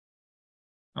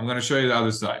 I'm going to show you the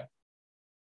other side.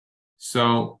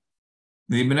 So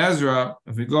the Ibn Ezra,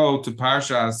 if we go to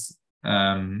Parshas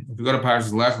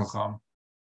Lech Lecha,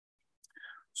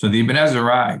 so the Ibn Ezra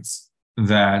writes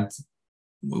that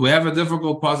we have a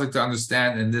difficult pasuk to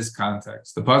understand in this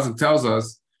context. The pasuk tells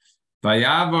us,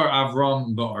 "Vayavar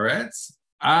Avram ba'aretz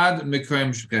ad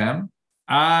mikayim Shechem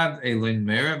ad elin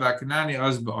meir v'Kanani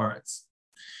az ba'aretz."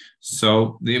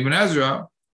 So the Ibn Ezra,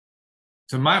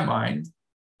 to my mind,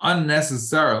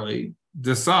 unnecessarily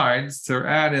decides to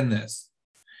add in this.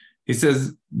 He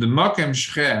says the Makom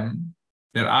Shechem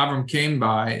that Avram came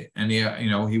by, and he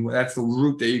that's the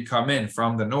route that you come in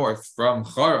from the north, from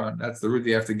Charan. That's the route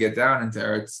you have to get down into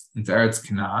Eretz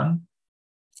Canaan.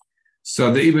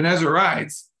 So the Ibn Ezra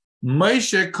writes,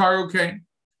 Moshe Karukein.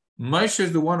 Moshe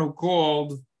is the one who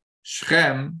called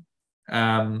Shechem,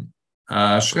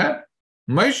 Shechem.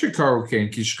 Moshe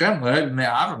Karukein, ki Shechem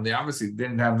Avram. They obviously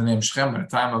didn't have the name Shechem at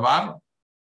the time of Avram.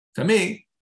 To me,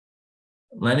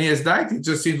 Lenny died. It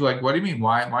just seems like, what do you mean?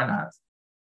 Why not?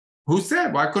 Who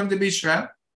said? Why couldn't it be Shechem?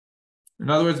 In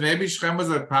other words, maybe Shechem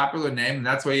was a popular name, and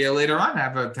that's why you later on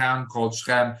have a town called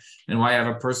Shechem, and why you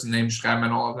have a person named Shechem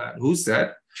and all of that. Who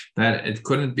said that it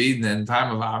couldn't be in the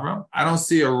time of Avram? I don't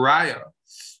see a raya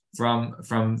from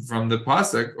the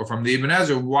pasuk or from the Ibn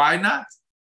Ezra. Why not?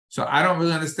 So I don't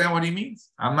really understand what he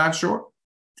means. I'm not sure.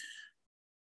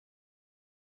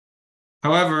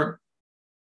 However,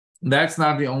 that's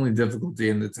not the only difficulty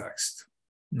in the text.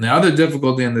 The other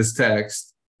difficulty in this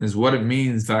text is what it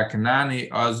means, Vakanani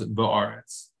az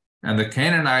ba'aretz. And the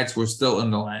Canaanites were still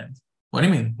in the land. What do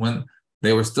you mean? When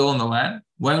they were still in the land?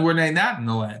 When were they not in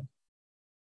the land?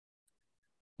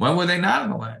 When were they not in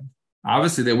the land?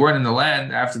 Obviously, they weren't in the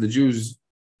land after the Jews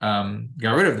got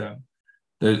rid of them.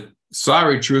 The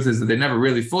sorry truth is that they never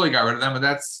really fully got rid of them, but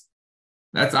that's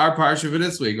our parsha for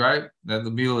this week, right? That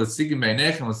will be l'tzikim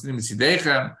beinechem, l'tzikim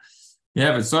b'tzidechem. You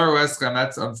have it, sorrow eschem.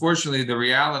 That's unfortunately the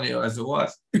reality as it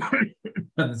was.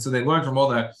 So they learned from all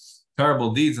the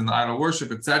terrible deeds and the idol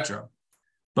worship, etc.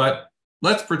 But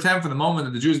let's pretend for the moment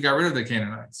that the Jews got rid of the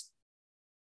Canaanites.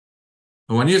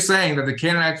 But when you're saying that the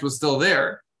Canaanites was still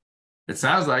there, it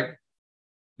sounds like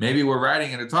maybe we're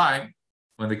writing at a time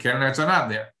when the Canaanites are not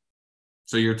there.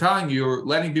 So you're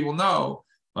letting people know,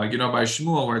 like, by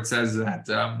Shmuel, where it says that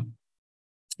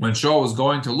when Shaul was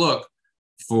going to look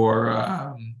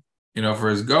for, for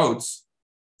his goats,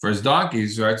 for his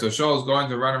donkeys, right? So Shaul is going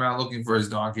to run around looking for his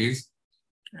donkeys,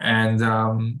 and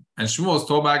Shmuel is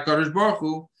told by Kadosh Baruch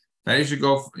Hu that he should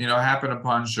go, happen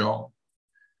upon Shaul.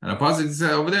 And the pasuk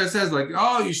says over there, it says like,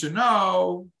 oh, you should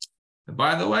know that,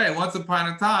 by the way, once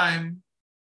upon a time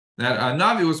that a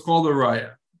Navi was called a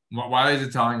Raya. Why is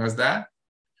it telling us that?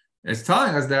 It's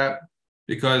telling us that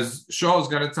because Shaul is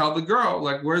going to tell the girl,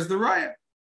 like, where's the Raya?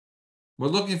 We're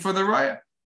looking for the Raya.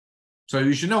 So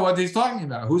you should know what he's talking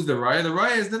about. Who's the Raya? The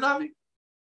Raya is the Navi.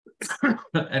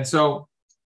 And so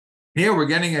here we're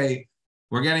getting a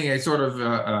sort of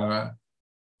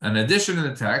an addition in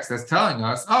the text that's telling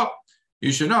us, oh,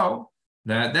 you should know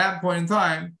that at that point in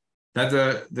time that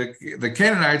the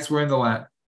Canaanites were in the land.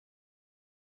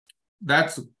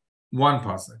 That's one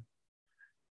pasuk.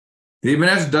 The Ibn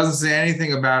Ezra doesn't say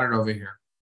anything about it over here.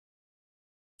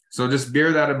 So just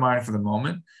bear that in mind for the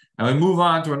moment. And we move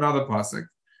on to another pasuk.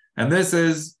 And this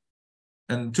is,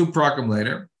 and two prakim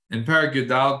later, in Parak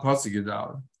Yudal, pasuk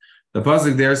Yudal. The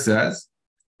pasuk there says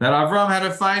that Avram had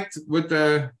a fight with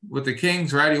the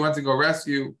kings, right? He went to go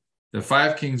rescue the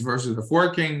 5 kings versus the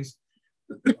 4 kings.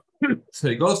 So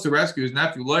he goes to rescue his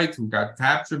nephew Lot, who got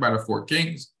captured by the 4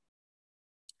 kings.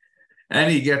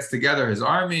 And he gets together his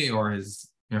army, or his,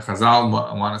 Chazal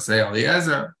want to say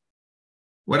Eliezer,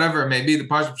 whatever it may be. The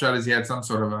Pashut Pshat is he had some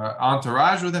sort of an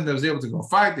entourage with him that was able to go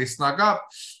fight. They snuck up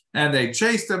and they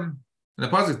chased him. And the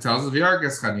pasuk tells us,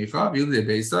 "V'yarges chanicha v'yilei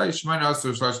beisa yishmanu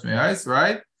asur shlosh me'ais."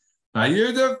 Right?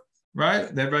 V'yirdev,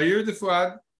 right? They v'yirdev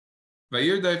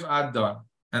ad dan,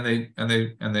 and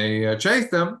they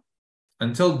chased them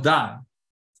until Dan.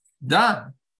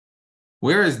 Dan,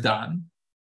 where is Dan?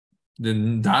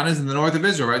 Dan is in the north of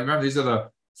Israel, right? Remember, these are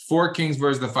the 4 kings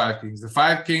versus the 5 kings. The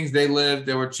 5 kings, they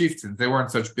were chieftains. They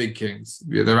weren't such big kings.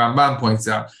 The Ramban points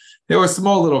out they were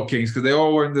small little kings because they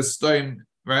all were in the Stoim,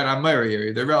 right, Ameri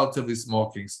area. They're relatively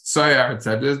small kings.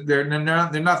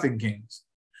 They're nothing kings.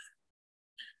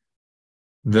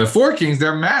 The 4 kings,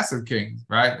 they're massive kings,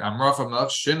 right? Amrafa Melech,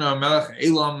 Shinar Melech,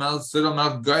 Elam Melech, Sidon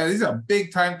Melech, Goya. These are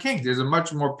big time kings. These are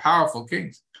much more powerful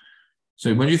kings.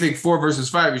 So when you think 4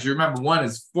 versus 5, you should remember one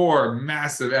is 4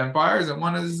 massive empires and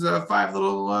one is 5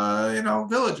 little,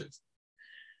 villages.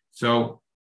 So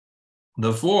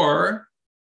the four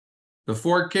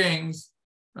kings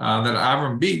that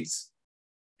Avram beats,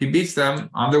 he beats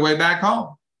them on their way back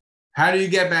home. How do you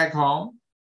get back home?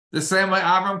 The same way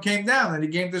Avram came down, and he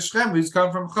came to Shechem. He's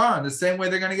come from Haran. The same way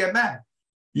they're going to get back.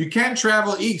 You can't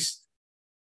travel east.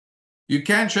 Why?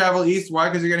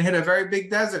 Because you're going to hit a very big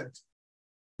desert.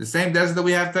 The same desert that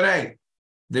we have today,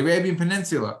 the Arabian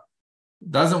Peninsula,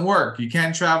 doesn't work. You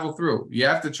can't travel through. You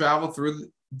have to travel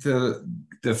through the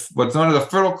what's known as the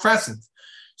Fertile Crescent.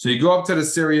 So you go up to the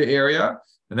Syria area,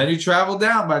 and then you travel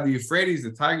down by the Euphrates,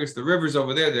 the Tigris, the rivers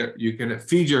over there. That you can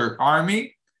feed your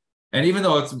army. And even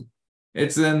though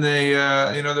it's in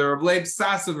the the Reb Leib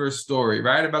Sassover story,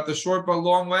 right, about the short but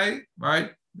long way, right?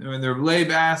 When the Reb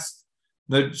Leib asked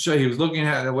he was looking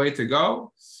at the way to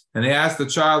go, and he asked the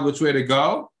child which way to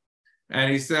go. And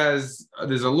he says,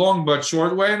 there's a long but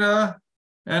short way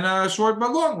and a short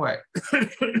but long way.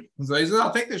 So he says,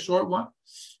 I'll take the short one.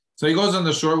 So he goes on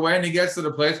the short way and he gets to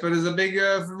the place, but there's a big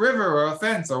river or a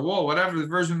fence or wall, whatever the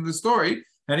version of the story,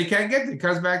 and he can't get there. He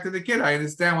comes back to the kid. I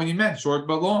understand what you meant, short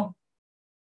but long.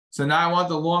 So now I want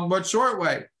the long but short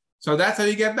way. So that's how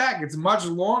you get back. It's much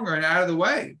longer and out of the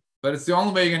way. but it's the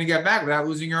only way you're going to get back without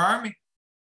losing your army.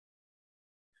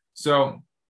 So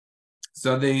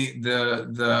they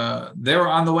were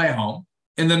on the way home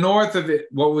in the north of it,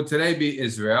 what would today be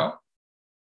Israel,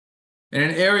 in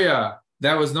an area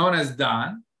that was known as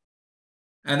Dan,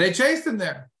 and they chased him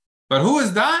there. But who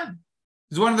is Dan?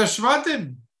 He's one of the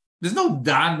Shvatim. There's no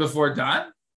Dan before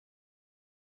Dan.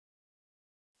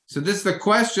 So this is the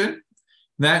question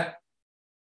that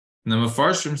the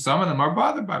Mefarshim, some of them are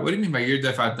bothered by. What do you mean by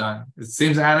Yerdef Dan? It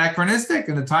seems anachronistic.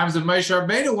 In the times of Moshe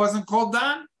Rabbeinu, it wasn't called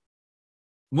Dan.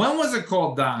 When was it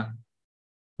called Dan?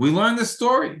 We learned the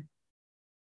story.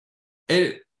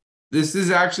 This is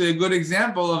actually a good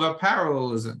example of a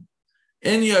parallelism.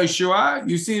 In Yeshua,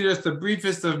 you see just the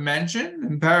briefest of mention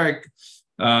in Parak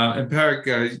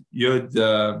Yud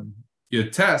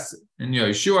Tes in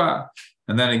Yeshua,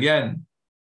 and then again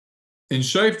in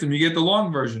Shoftim you get the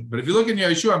long version. But if you look in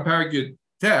Yeshua in Parak Yud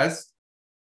Tes,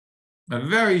 a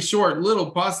very short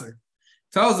little pasuk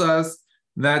tells us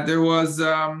that there was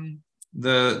the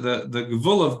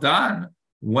Gvul of Dan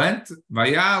went,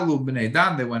 Vayalu b'nei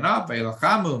Dan, they went up,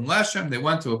 Vayilachamu and Leshem, they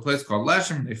went to a place called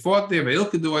Leshem, they fought there,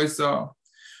 Vayilkedu Isa,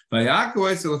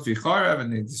 Vayaku Isa l'fi Charev,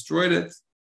 and they destroyed it,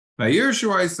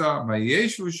 Vayirshu Isa,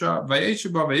 Vayeshu Shah,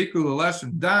 Vayeshu Ba, Vayiku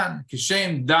l'Leshem, Dan,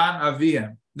 Kishem Dan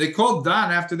Aviyam. They called Dan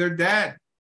after their dad.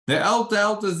 The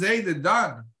Elta Zay, the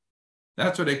Dan.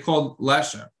 That's what they called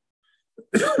Leshem.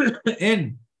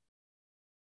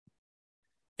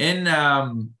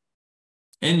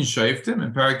 In Shoftim,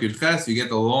 in Parak Yud Ches, you get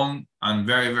the long and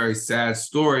very, very sad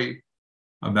story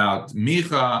about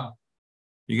Micha.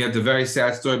 You get the very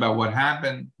sad story about what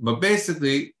happened. But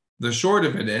basically, the short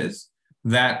of it is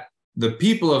that the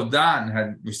people of Dan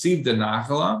had received the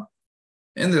Nachala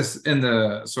in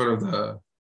the sort of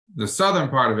the southern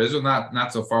part of Israel,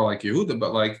 not so far like Yehuda,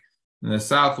 but like in the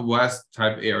southwest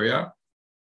type area.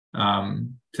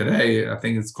 Today, I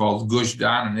think it's called Gush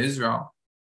Dan in Israel.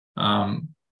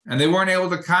 And they weren't able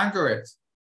to conquer it.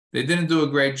 They didn't do a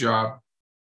great job.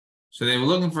 So they were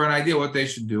looking for an idea what they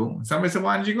should do. And somebody said,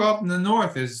 why don't you go up in the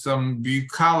north? There's some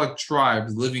bucolic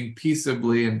tribes living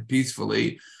peaceably and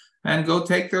peacefully, and go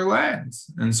take their lands.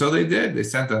 And so they did. They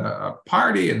sent a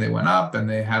party, and they went up, and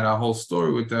they had a whole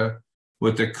story with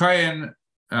the Kohen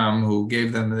who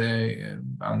gave them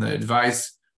on the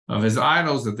advice of his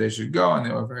idols that they should go, and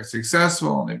they were very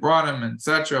successful, and they brought him,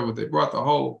 etc. But they brought the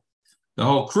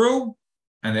whole crew.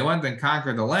 And they went and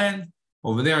conquered the land.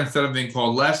 Over there, instead of being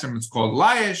called Leshem, it's called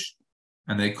Laish,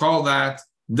 and they call that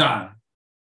Dan.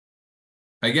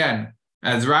 Again,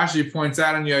 as Rashi points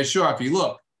out in Yeshua, if you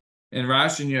look in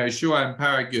Rashi and Yeshua and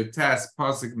Parak Yud Tes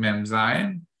Pasuk Mem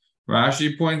Zayin,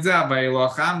 Rashi points out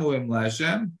Vayilachamu im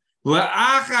Leshem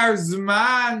le'achar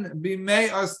zman b'mei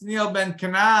Osniel ben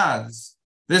Kenaz.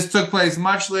 This took place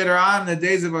much later on in the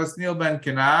days of Osniel ben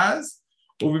Kenaz.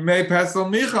 So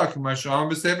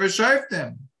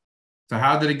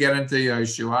how did it get into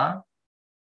Yeshua?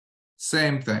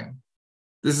 Same thing.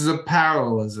 This is a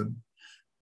parallelism.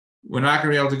 We're not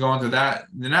going to be able to go into that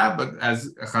now, but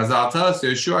as Chazal tells us,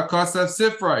 Yeshua Kosav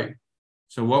Sifrei.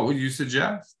 So what would you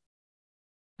suggest?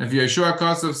 If Yeshua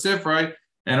Kosav Sifrei,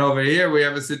 and over here we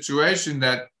have a situation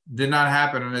that did not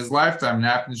happen in his lifetime, and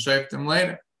happened to Shoftim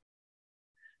later.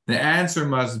 The answer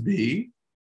must be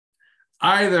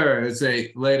either it's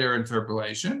a later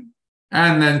interpolation,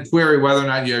 and then query whether or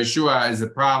not Yeshua is a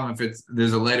problem if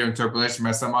there's a later interpolation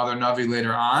by some other Navi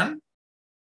later on,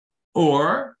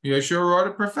 or Yeshua wrote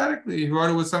it prophetically. He wrote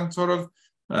it with some sort of,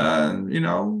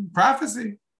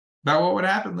 prophecy about what would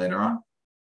happen later on.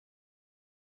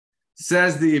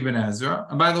 Says the Ibn Ezra.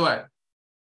 And by the way,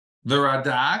 the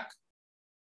Radak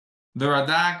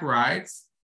writes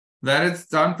that it's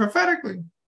done prophetically.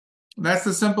 That's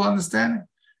the simple understanding.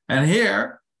 And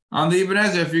here, on the Ibn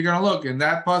Ezra, if you're going to look in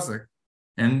that pasuk,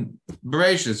 and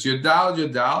Bereshis, Yudal,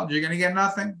 you're going to get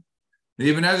nothing. The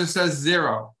Ibn Ezra says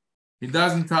 0. He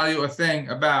doesn't tell you a thing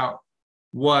about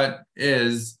what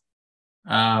is,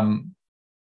 he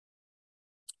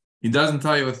doesn't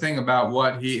tell you a thing about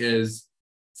what he is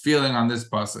feeling on this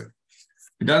pasuk.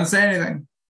 He doesn't say anything.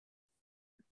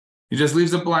 He just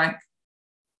leaves it blank.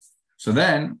 So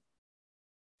then,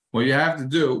 what you have to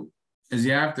do is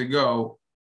you have to go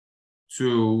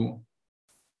to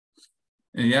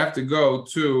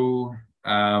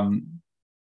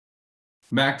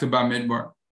back to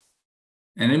Bamidbar.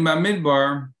 And in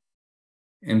Bamidbar,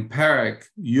 in Parak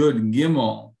Yud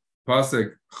Gimel,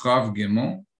 Pasuk Chav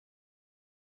Gimel,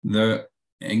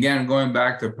 again going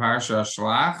back to Parsha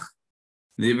Shlach,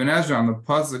 the Ibn Ezra on the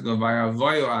Pasuk of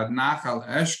Vayavoyu ad Nachal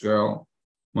Eshkel,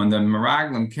 when the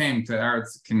Meraglim came to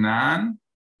Eretz Canaan,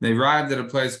 They arrived at a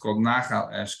place called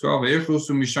Nachal Eshkol,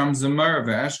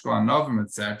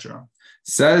 etc.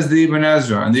 Says the Ibn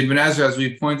Ezra, and the Ibn Ezra, as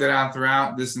we pointed out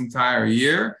throughout this entire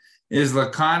year, is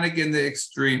laconic in the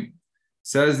extreme.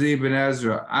 Says the Ibn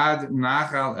Ezra, Ad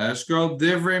Nachal Eshkol,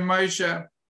 Divrei Moshe.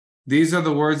 These are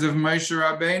the words of Moshe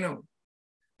Rabbeinu.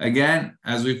 Again,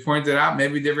 as we pointed out,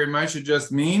 maybe Divrei Moshe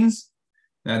just means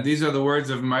that these are the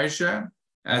words of Moshe,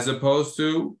 as opposed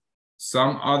to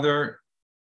some other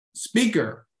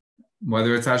speaker,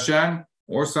 whether it's Hashem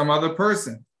or some other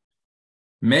person.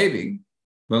 Maybe.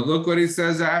 But look what he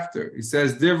says after. He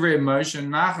says, Divrei Moshe,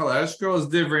 Nachal Eshkol is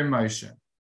Divrei Moshe.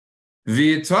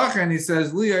 V'yitochen, he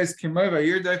says, Liyos Kimoi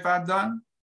Vayir Adan.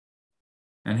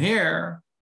 And here,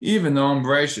 even though I'm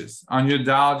gracious, on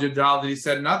Yudal, he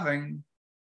said nothing.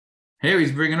 Here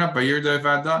he's bringing up Vayir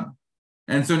Adan.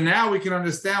 And so now we can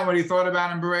understand what he thought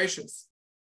about in Bereshis.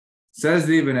 Says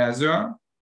the Ibn Ezra,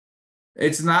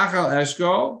 it's Nachal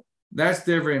Eshkol, that's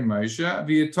Divrei Moshe.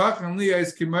 V'yitochen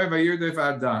Liyos Kimoi Vayir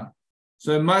Adan.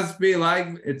 So it must be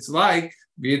like, it's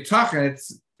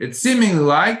seemingly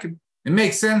like, it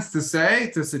makes sense to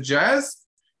suggest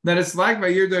that it's like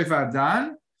Vayir Doif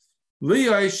Adan,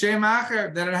 Liyoy Shem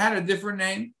Acher, that it had a different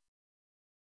name.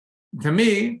 To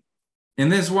me, in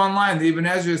this one line, the Ibn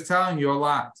Ezra is telling you a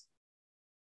lot.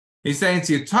 He's saying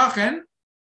to Yitochen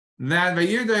that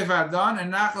Vayir Doif Adan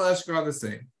and Nachal Eshkol are the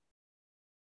same.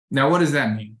 Now, what does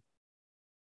that mean?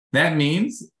 That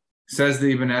means, says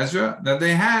the Ibn Ezra, that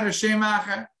they had a Shem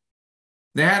Acher.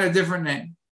 They had a different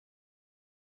name.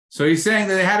 So he's saying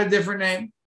that they had a different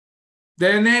name.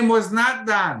 Their name was not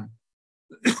Dan.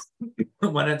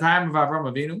 When the time of Avram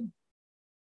Avinu,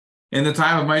 in the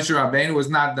time of Moshe Rabbeinu, was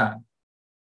not Dan.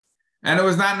 And it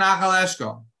was not Nachal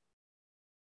Eshkol.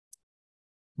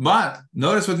 But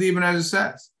notice what the Ibn Ezra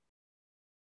says.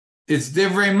 It's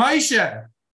Divrei Moshe.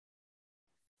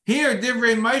 Here,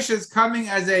 Divrei Moshe is coming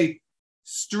as a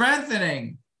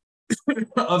strengthening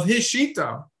of his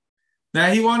shita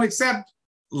that he won't accept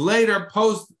later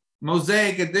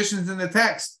post-Mosaic additions in the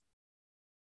text.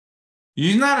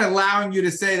 He's not allowing you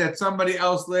to say that somebody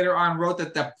else later on wrote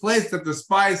that the place that the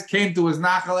spies came to was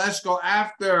Nachal Eshkol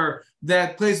after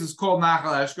that place was called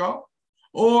Nachal Eshkol,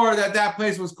 or that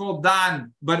place was called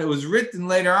Dan, but it was written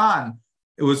later on.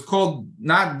 It was called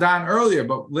not Dan earlier,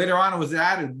 but later on it was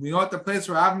added. You know what the place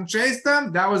where Avram chased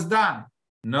them? That was Dan.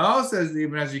 No, says the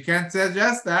Ibn Ezra, you can't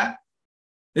suggest that.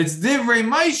 It's Divrei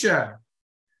Moshe.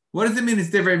 What does it mean it's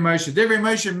Divrei Moshe? Divrei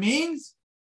Moshe means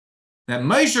that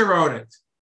Moshe wrote it.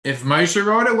 If Moshe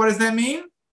wrote it, what does that mean?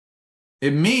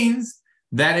 It means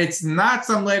that it's not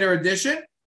some later addition.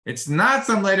 It's not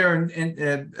some later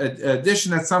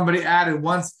addition that somebody added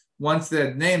once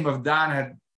the name of Dan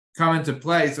had come into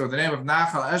place, or the name of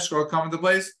Nachal Eshkol come into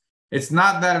place. It's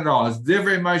not that at all. It's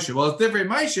Divrei Moshe. Well, it's Divrei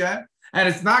Moshe, and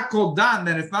it's not called Dan,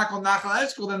 then it's not called Nachal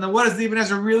Eshkol, then what is the Ibn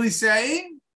Ezra really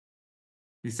saying?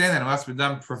 He's saying that it must be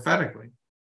done prophetically.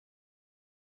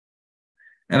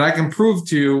 And I can prove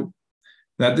to you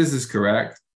that this is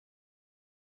correct.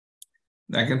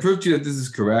 I can prove to you that this is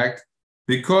correct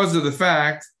because of the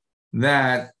fact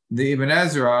that the Ibn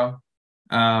Ezra,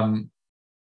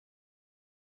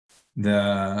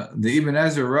 the Ibn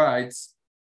Ezra writes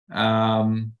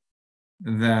that,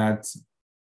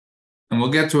 and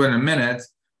we'll get to it in a minute,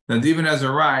 that the Ibn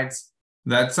Ezra writes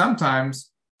that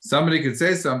sometimes somebody could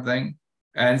say something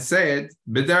and say it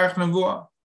b'derech nevuah.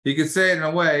 He could say it in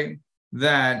a way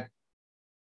that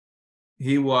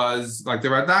he was, like the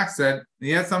Radak said, he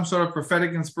had some sort of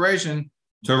prophetic inspiration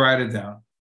to write it down.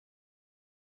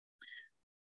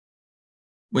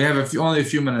 We have only a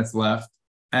few minutes left,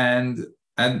 and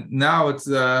now it's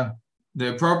the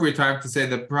appropriate time to say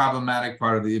the problematic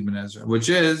part of the Ibn Ezra, which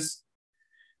is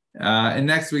in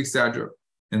next week's Sadra,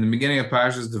 in the beginning of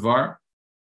Parashas Devar.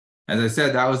 As I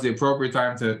said, that was the appropriate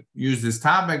time to use this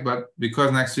topic, but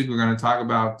because next week we're going to talk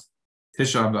about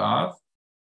Tisha B'Av,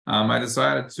 I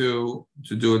decided to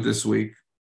do it this week.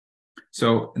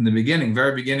 So in the beginning,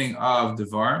 very beginning of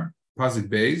Devar, Pasuk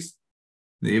Beis,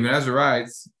 the Ibn Ezra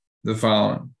writes the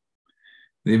following.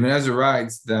 The Ibn Ezra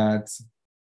writes that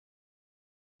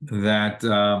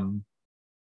the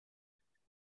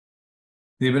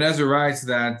Ibn Ezra writes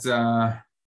that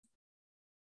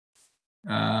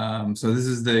so this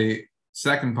is the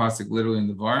second pasuk, literally in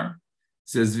the Devar. It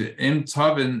says, "Im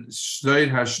tavin shloid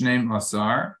hashneim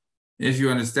asar." If you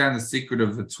understand the secret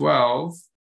of the 12,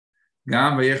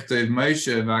 Gam vayichtov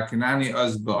Moshe v'akanani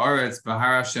az ba'aretz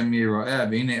b'har Hashem yiroeh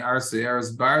v'hinei arse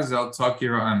eretz barzel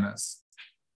takir ha'emes.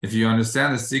 If you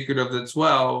understand the secret of the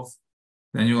 12,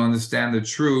 then you'll understand the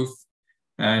truth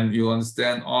And you'll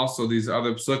understand also these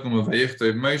other psukim of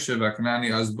Vayichtav Moshe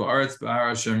V'Kanani Az Ba'aretz B'Har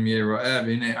Hashem Yeroeh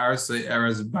V'Hinei Arsei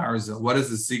Erez Barzel. What is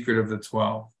the secret of the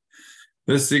 12?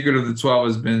 This secret of the 12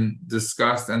 has been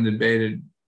discussed and debated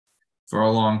for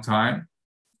a long time.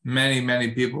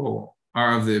 Many people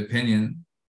are of the opinion,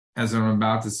 as I'm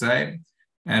about to say,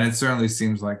 and it certainly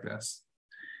seems like this.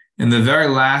 In the very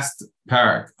last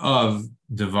parak of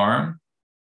Devarim,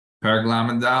 parak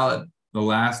Lamed Daled, the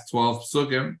last 12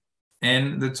 psukim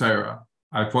in the Torah,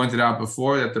 I pointed out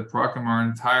before that the parakim are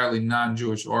entirely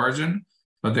non-Jewish origin,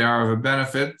 but they are of a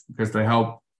benefit because they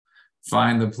help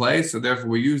find the place, so therefore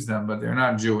we use them, but they're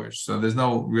not Jewish. So there's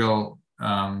no real,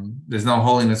 there's no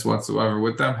holiness whatsoever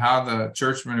with them. How the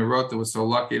churchman who wrote that was so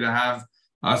lucky to have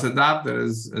us adopted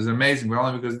is amazing, but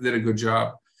only because they did a good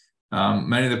job.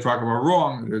 Many of the parakim are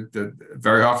wrong. They're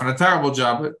very often a terrible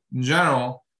job, but in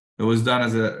general, it was done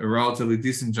as a relatively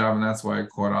decent job, and that's why it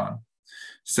caught on.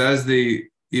 Says the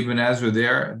Ibn Ezra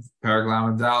there, Parag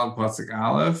Lamed Daled, Pasuk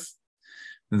Aleph,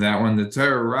 that when the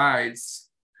Torah writes,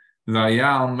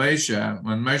 Vayal Moshe,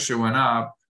 when Moshe went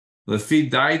up, Lefi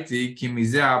Daiti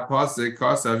Kimizeh Pasuk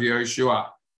Kosav Yehoshua.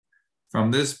 From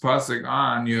this pasuk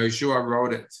on, Yehoshua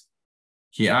wrote it.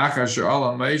 Ki Achar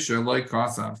She'ala Moshe Loi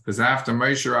Kosav, because after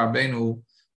Moshe Rabbeinu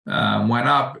went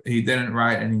up, he didn't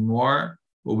write anymore.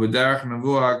 Ubederach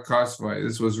Nevuah Kosvai.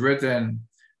 This was written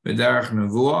B'derech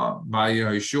Nevuah by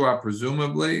Yehoshua,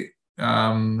 presumably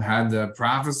had the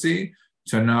prophecy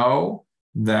to know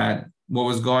that what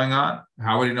was going on.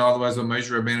 How would he know otherwise what Moshe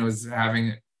Rabbeinu was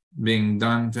being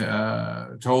done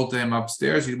told to him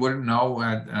upstairs? He wouldn't know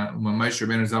when Moshe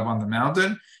Rabbeinu was up on the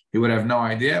mountain. He would have no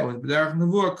idea. It was B'derech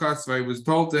Nevuah Kasva. It was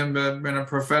told to him in a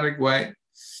prophetic way.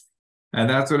 And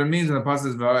that's what it means in the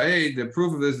pasuk Va'ed. The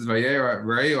proof of this is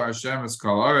Va'yeru Hashem es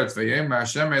kol haaretz, Va'yemer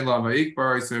Hashem elav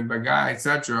Va'yikbar Bagai,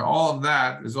 etc. All of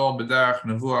that is all B'derech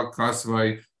Nevuah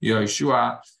Kasvei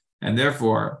Yehoshua, and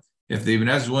therefore, if the Ibn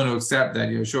Ezra want to accept that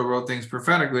Yehoshua wrote things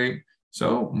prophetically,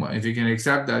 so if you can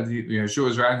accept that Yehoshua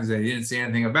was writing that he didn't see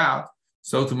anything about,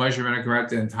 so to Moshe Rabbeinu correct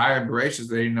the entire Bereshis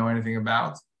that he didn't know anything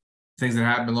about, things that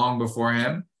happened long before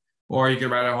him, or you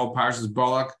could write a whole Parshas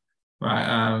Balak. Right,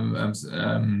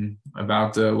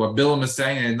 about what Bilam is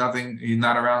saying, and he's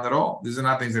not around at all. These are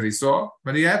not things that he saw,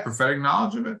 but he had prophetic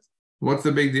knowledge of it. What's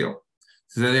the big deal?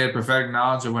 So that he had prophetic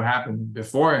knowledge of what happened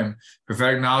before him,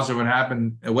 prophetic knowledge of what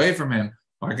happened away from him.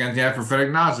 Why can't he have prophetic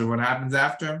knowledge of what happens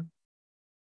after him?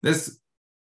 This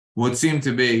would seem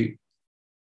to be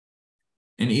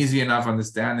an easy enough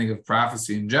understanding of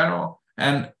prophecy in general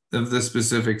and of the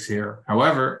specifics here.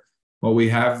 However, what we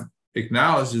have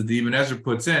acknowledged is the Ibn Ezra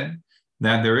puts in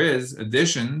that there is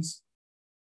additions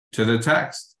to the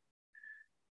text.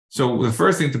 So the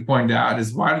first thing to point out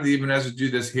is, why did the Ibn Ezra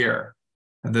do this here?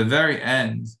 At the very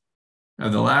end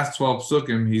of the last 12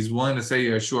 psukim, he's willing to say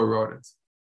Yehoshua wrote it.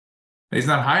 He's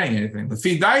not hiding anything.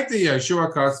 Lefi daiti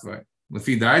Yehoshua kasvei.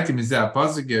 Lefi daiti means that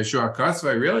pasuk Yehoshua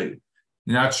kasvei. Really?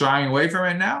 You're not shying away from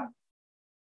it now?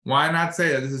 Why not say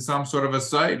that this is some sort of a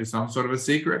site or some sort of a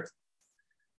secret?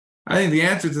 I think the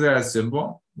answer to that is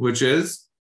simple, which is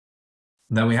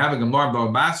that we have a Gemara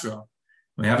Bava Basra,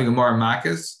 we have a Gemara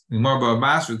Makkas. The Gemara Bava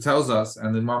Basra tells us,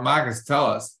 and the Gemara Makkas tell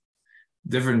us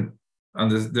the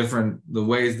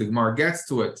ways the Gemara gets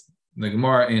to it. The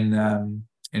Gemara in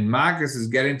Makkas is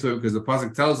getting to it because the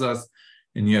pasuk tells us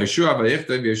in Yehoshua,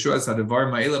 Yehoshua Sadavar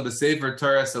Ma'ila b'Sefer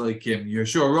Torah Salikim.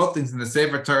 Yehoshua wrote things in the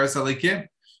Sefer Torah Salikim.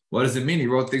 What does it mean? He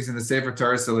wrote things in the Sefer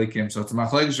Torah Salikim. So it's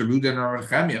Machlekes Rabbi Yehuda and Rav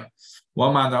Chemia.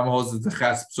 One man holds the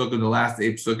Ches Psukim, the last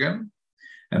 8 Psukim,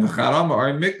 and the Charama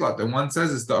Ari Miklat. And one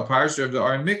says it's the parsha of the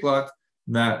Ari Miklat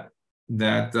that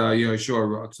Yehoshua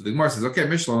wrote. So the Gemara says, okay,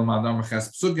 Mishlam Adam Ches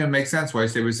Psukim makes sense why he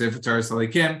said we Sefer Torah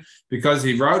Salikim, because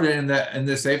he wrote it in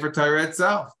the Sefer Torah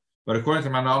itself. But according to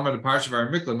Manalma, the parsha of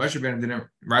Ari Miklat, Moshe Rabbeinu didn't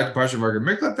write the parsha of Ari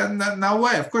Miklat. Then no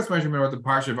way. Of course, Moshe Rabbeinu wrote the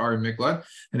parsha of Ari Miklat,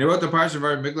 and he wrote the parsha of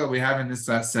Ari Miklat we have in this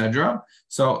Sedra.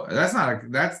 So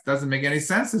that doesn't make any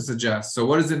sense to suggest. So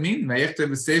what does it mean?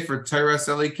 Vayichtav Sefer Torah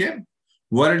Salikim.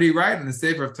 What did he write in the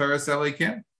Sefer of Torah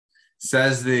Salikim?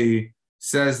 Says the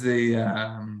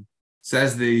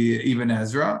Ibn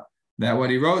Ezra that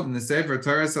what he wrote in the Sefer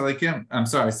Torah Salikim.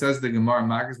 Says the Gemara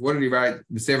Makkas. What did he write?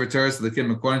 The Sefer Torah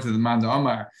Salikim, according to the Manda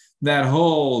Omar, that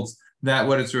holds that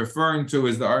what it's referring to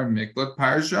is the Ari Miklat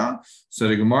parsha. So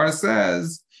the Gemara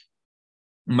says,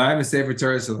 "My Sefer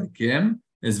Torah Salikim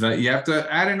is that you have to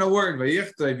add in a word.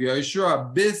 Vayichtav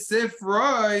Yehoshua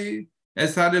b'Sifroi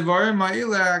es hadivarim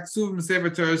ha'ila aksuv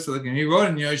Sefer Torah Salikim." He wrote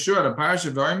in Yehoshua the parsha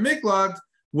of Ari Miklat,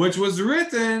 which was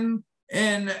written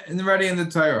already in the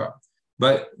Torah.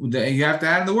 But you have to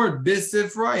add the word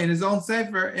b'Sifroi in his own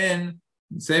Sefer, in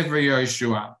Sefer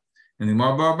Yehoshua. And the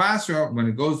Gemara Baba Basra, when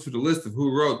it goes through the list of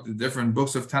who wrote the different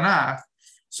books of Tanakh,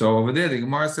 so over there the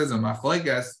Gemara says on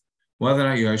Machlekes whether or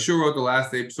not Yeshua wrote the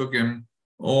last 8 psukim,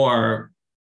 or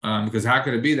because how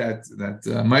could it be that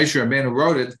Moshe Rabbeinu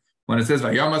wrote it when it says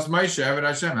Vayomas Moshe Eved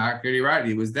Hashem? How could he write it?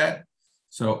 He was dead.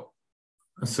 So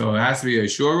it has to be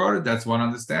Yeshua wrote it. That's one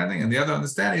understanding, and the other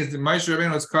understanding is that Moshe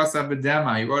Rabbeinu was Kasa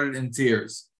B'Dema. He wrote it in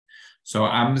tears. So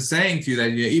I'm saying to you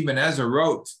that Ibn Ezra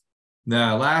wrote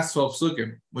the last 12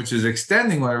 psukim, which is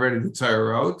extending what already the Torah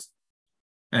wrote,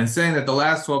 and saying that the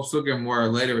last 12 psukim were a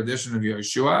later edition of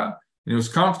Yeshua. And he was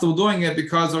comfortable doing it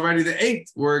because already the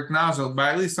 8 were acknowledged by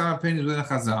at least some opinions within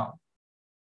Chazal.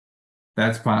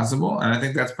 That's possible, and I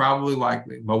think that's probably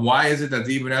likely. But why is it that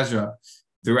the Ibn Ezra,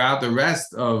 throughout the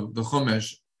rest of the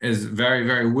Chumash, is very,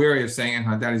 very weary of saying it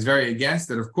like that? He's very against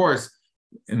it, of course.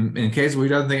 In cases where he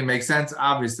doesn't think it makes sense,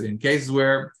 obviously. In cases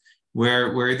where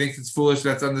he thinks it's foolish,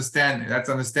 that's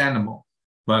understandable.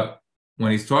 But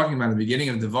when he's talking about the beginning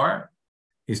of Dvar,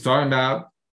 he's talking about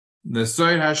the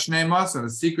Soid HaShnei Masa, the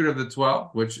secret of the 12,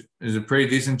 which is a pretty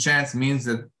decent chance, means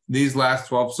that these last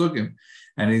 12 psukim.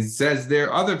 And he says there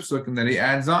are other psukim that he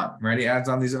adds on, right? He adds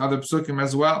on these other psukim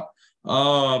as well.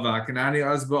 Oh, V'akanani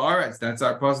az ba'aretz. That's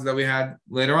our pasuk that we had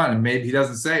later on. And maybe he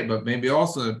doesn't say, but maybe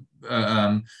also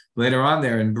later on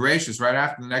there in Bereshis, right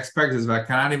after the next paragraph, is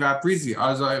V'akanani v'aprizi.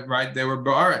 Right, they were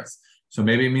ba'aretz. So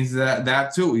maybe it means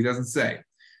that too. He doesn't say.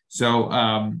 So,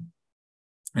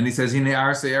 and he says, Hine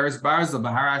arse eres barzel,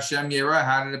 b'har Hashem yirah.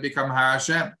 How did it become Har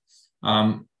Hashem?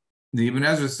 The Ibn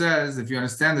Ezra says, if you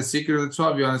understand the secret of the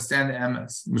 12, you understand the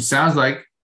emes, which sounds like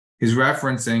he's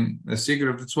referencing the secret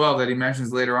of the 12 that he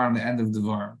mentions later on at the end of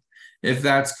Devarim. If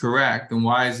that's correct, then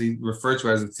why is he referred to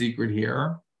as a secret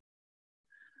here?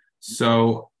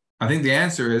 So I think the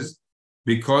answer is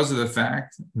because of the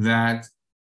fact that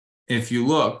if you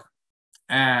look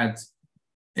at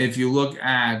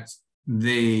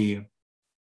the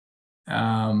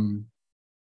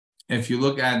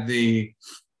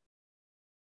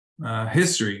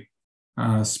history,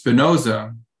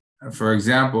 Spinoza, for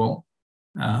example,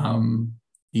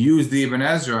 used the Ibn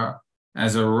Ezra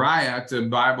as a raya to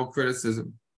Bible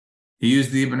criticism. He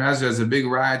used the Ibn Ezra as a big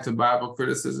raya to Bible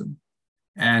criticism.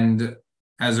 And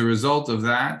as a result of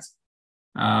that,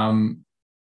 the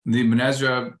Ibn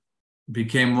Ezra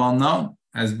became well known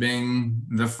as being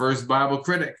the first Bible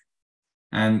critic.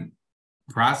 And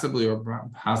possibly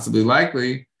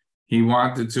likely, he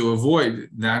wanted to avoid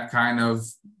that kind of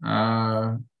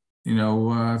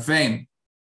fame,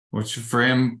 which for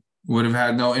him would have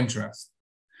had no interest.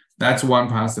 That's one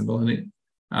possibility,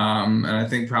 and I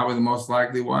think probably the most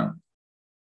likely one.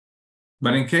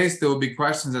 But in case there will be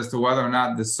questions as to whether or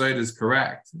not the site is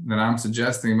correct that I'm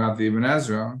suggesting about the Ibn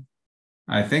Ezra,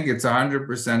 I think it's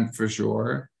 100% for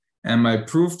sure, and my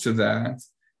proof to that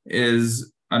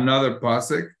is another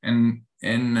pasuk in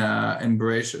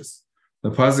Bereshis. The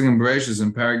pasuk in Bereshis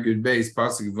in Perek Yud Beis,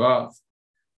 pasuk Vav,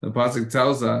 the pasuk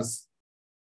tells us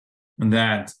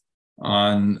that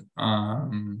on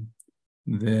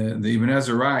the Ibn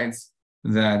Ezra writes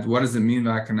that what does it mean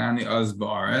by Kanani az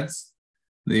ba'aretz?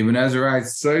 The Ibn Ezra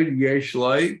writes, Soid yesh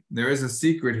loy, there is a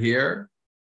secret here.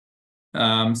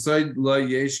 Soid lo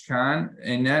yesh kan,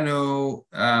 enenu,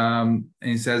 and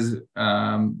he says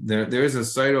there is a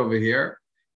soid over here.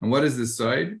 And what is the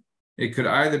soid? It could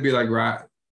either be like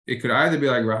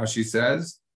Rashi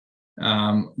says.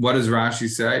 What does Rashi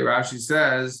say? Rashi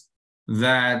says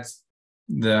that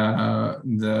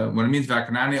when it means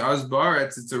Vakanani az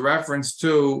ba'aretz, it's a reference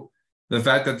to the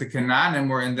fact that the Canaanim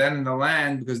were then in the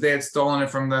land because they had stolen it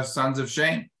from the sons of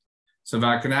Shem. So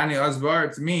Vakanani az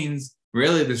ba'aretz means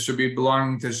really this should be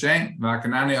belonging to Shem.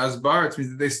 Vakanani az ba'aretz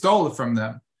means that they stole it from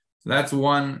them. So that's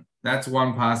one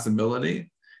possibility.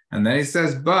 And then he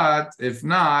says, but if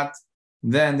not,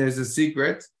 then there's a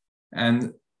secret,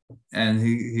 and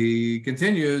he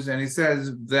continues and he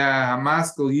says the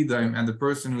Hamaskal Yidaim, and the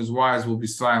person who's wise will be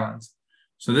silent.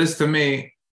 So this to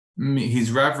me,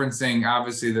 he's referencing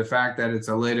obviously the fact that it's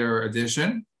a later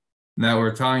edition, that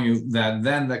we're telling you that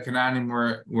then the Canaanim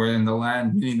were in the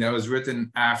land, meaning that was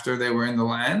written after they were in the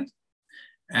land,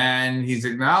 and he's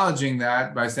acknowledging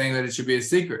that by saying that it should be a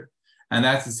secret, and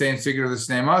that's the same secret of the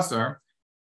Shnei Masar,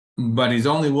 but he's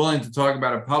only willing to talk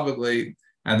about it publicly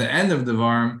at the end of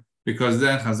Devarim, because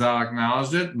then Chazal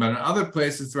acknowledged it. But in other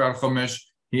places throughout Chumash,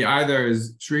 he either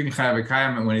is shriking Chai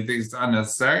V'Kayim when he thinks it's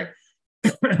unnecessary,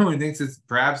 when he thinks it's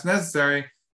perhaps necessary,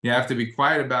 you have to be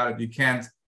quiet about it. You can't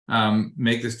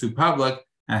make this too public.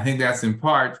 And I think that's in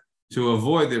part to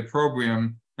avoid the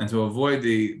opprobrium and to avoid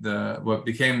the what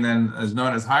became then as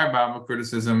known as higher Bible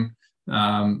criticism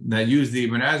that used the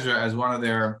Ibn Ezra as one of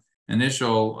their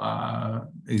initial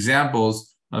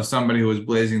examples of somebody who was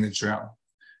blazing the trail.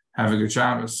 Have a good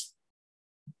Shabbos.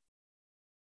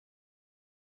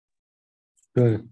 Good.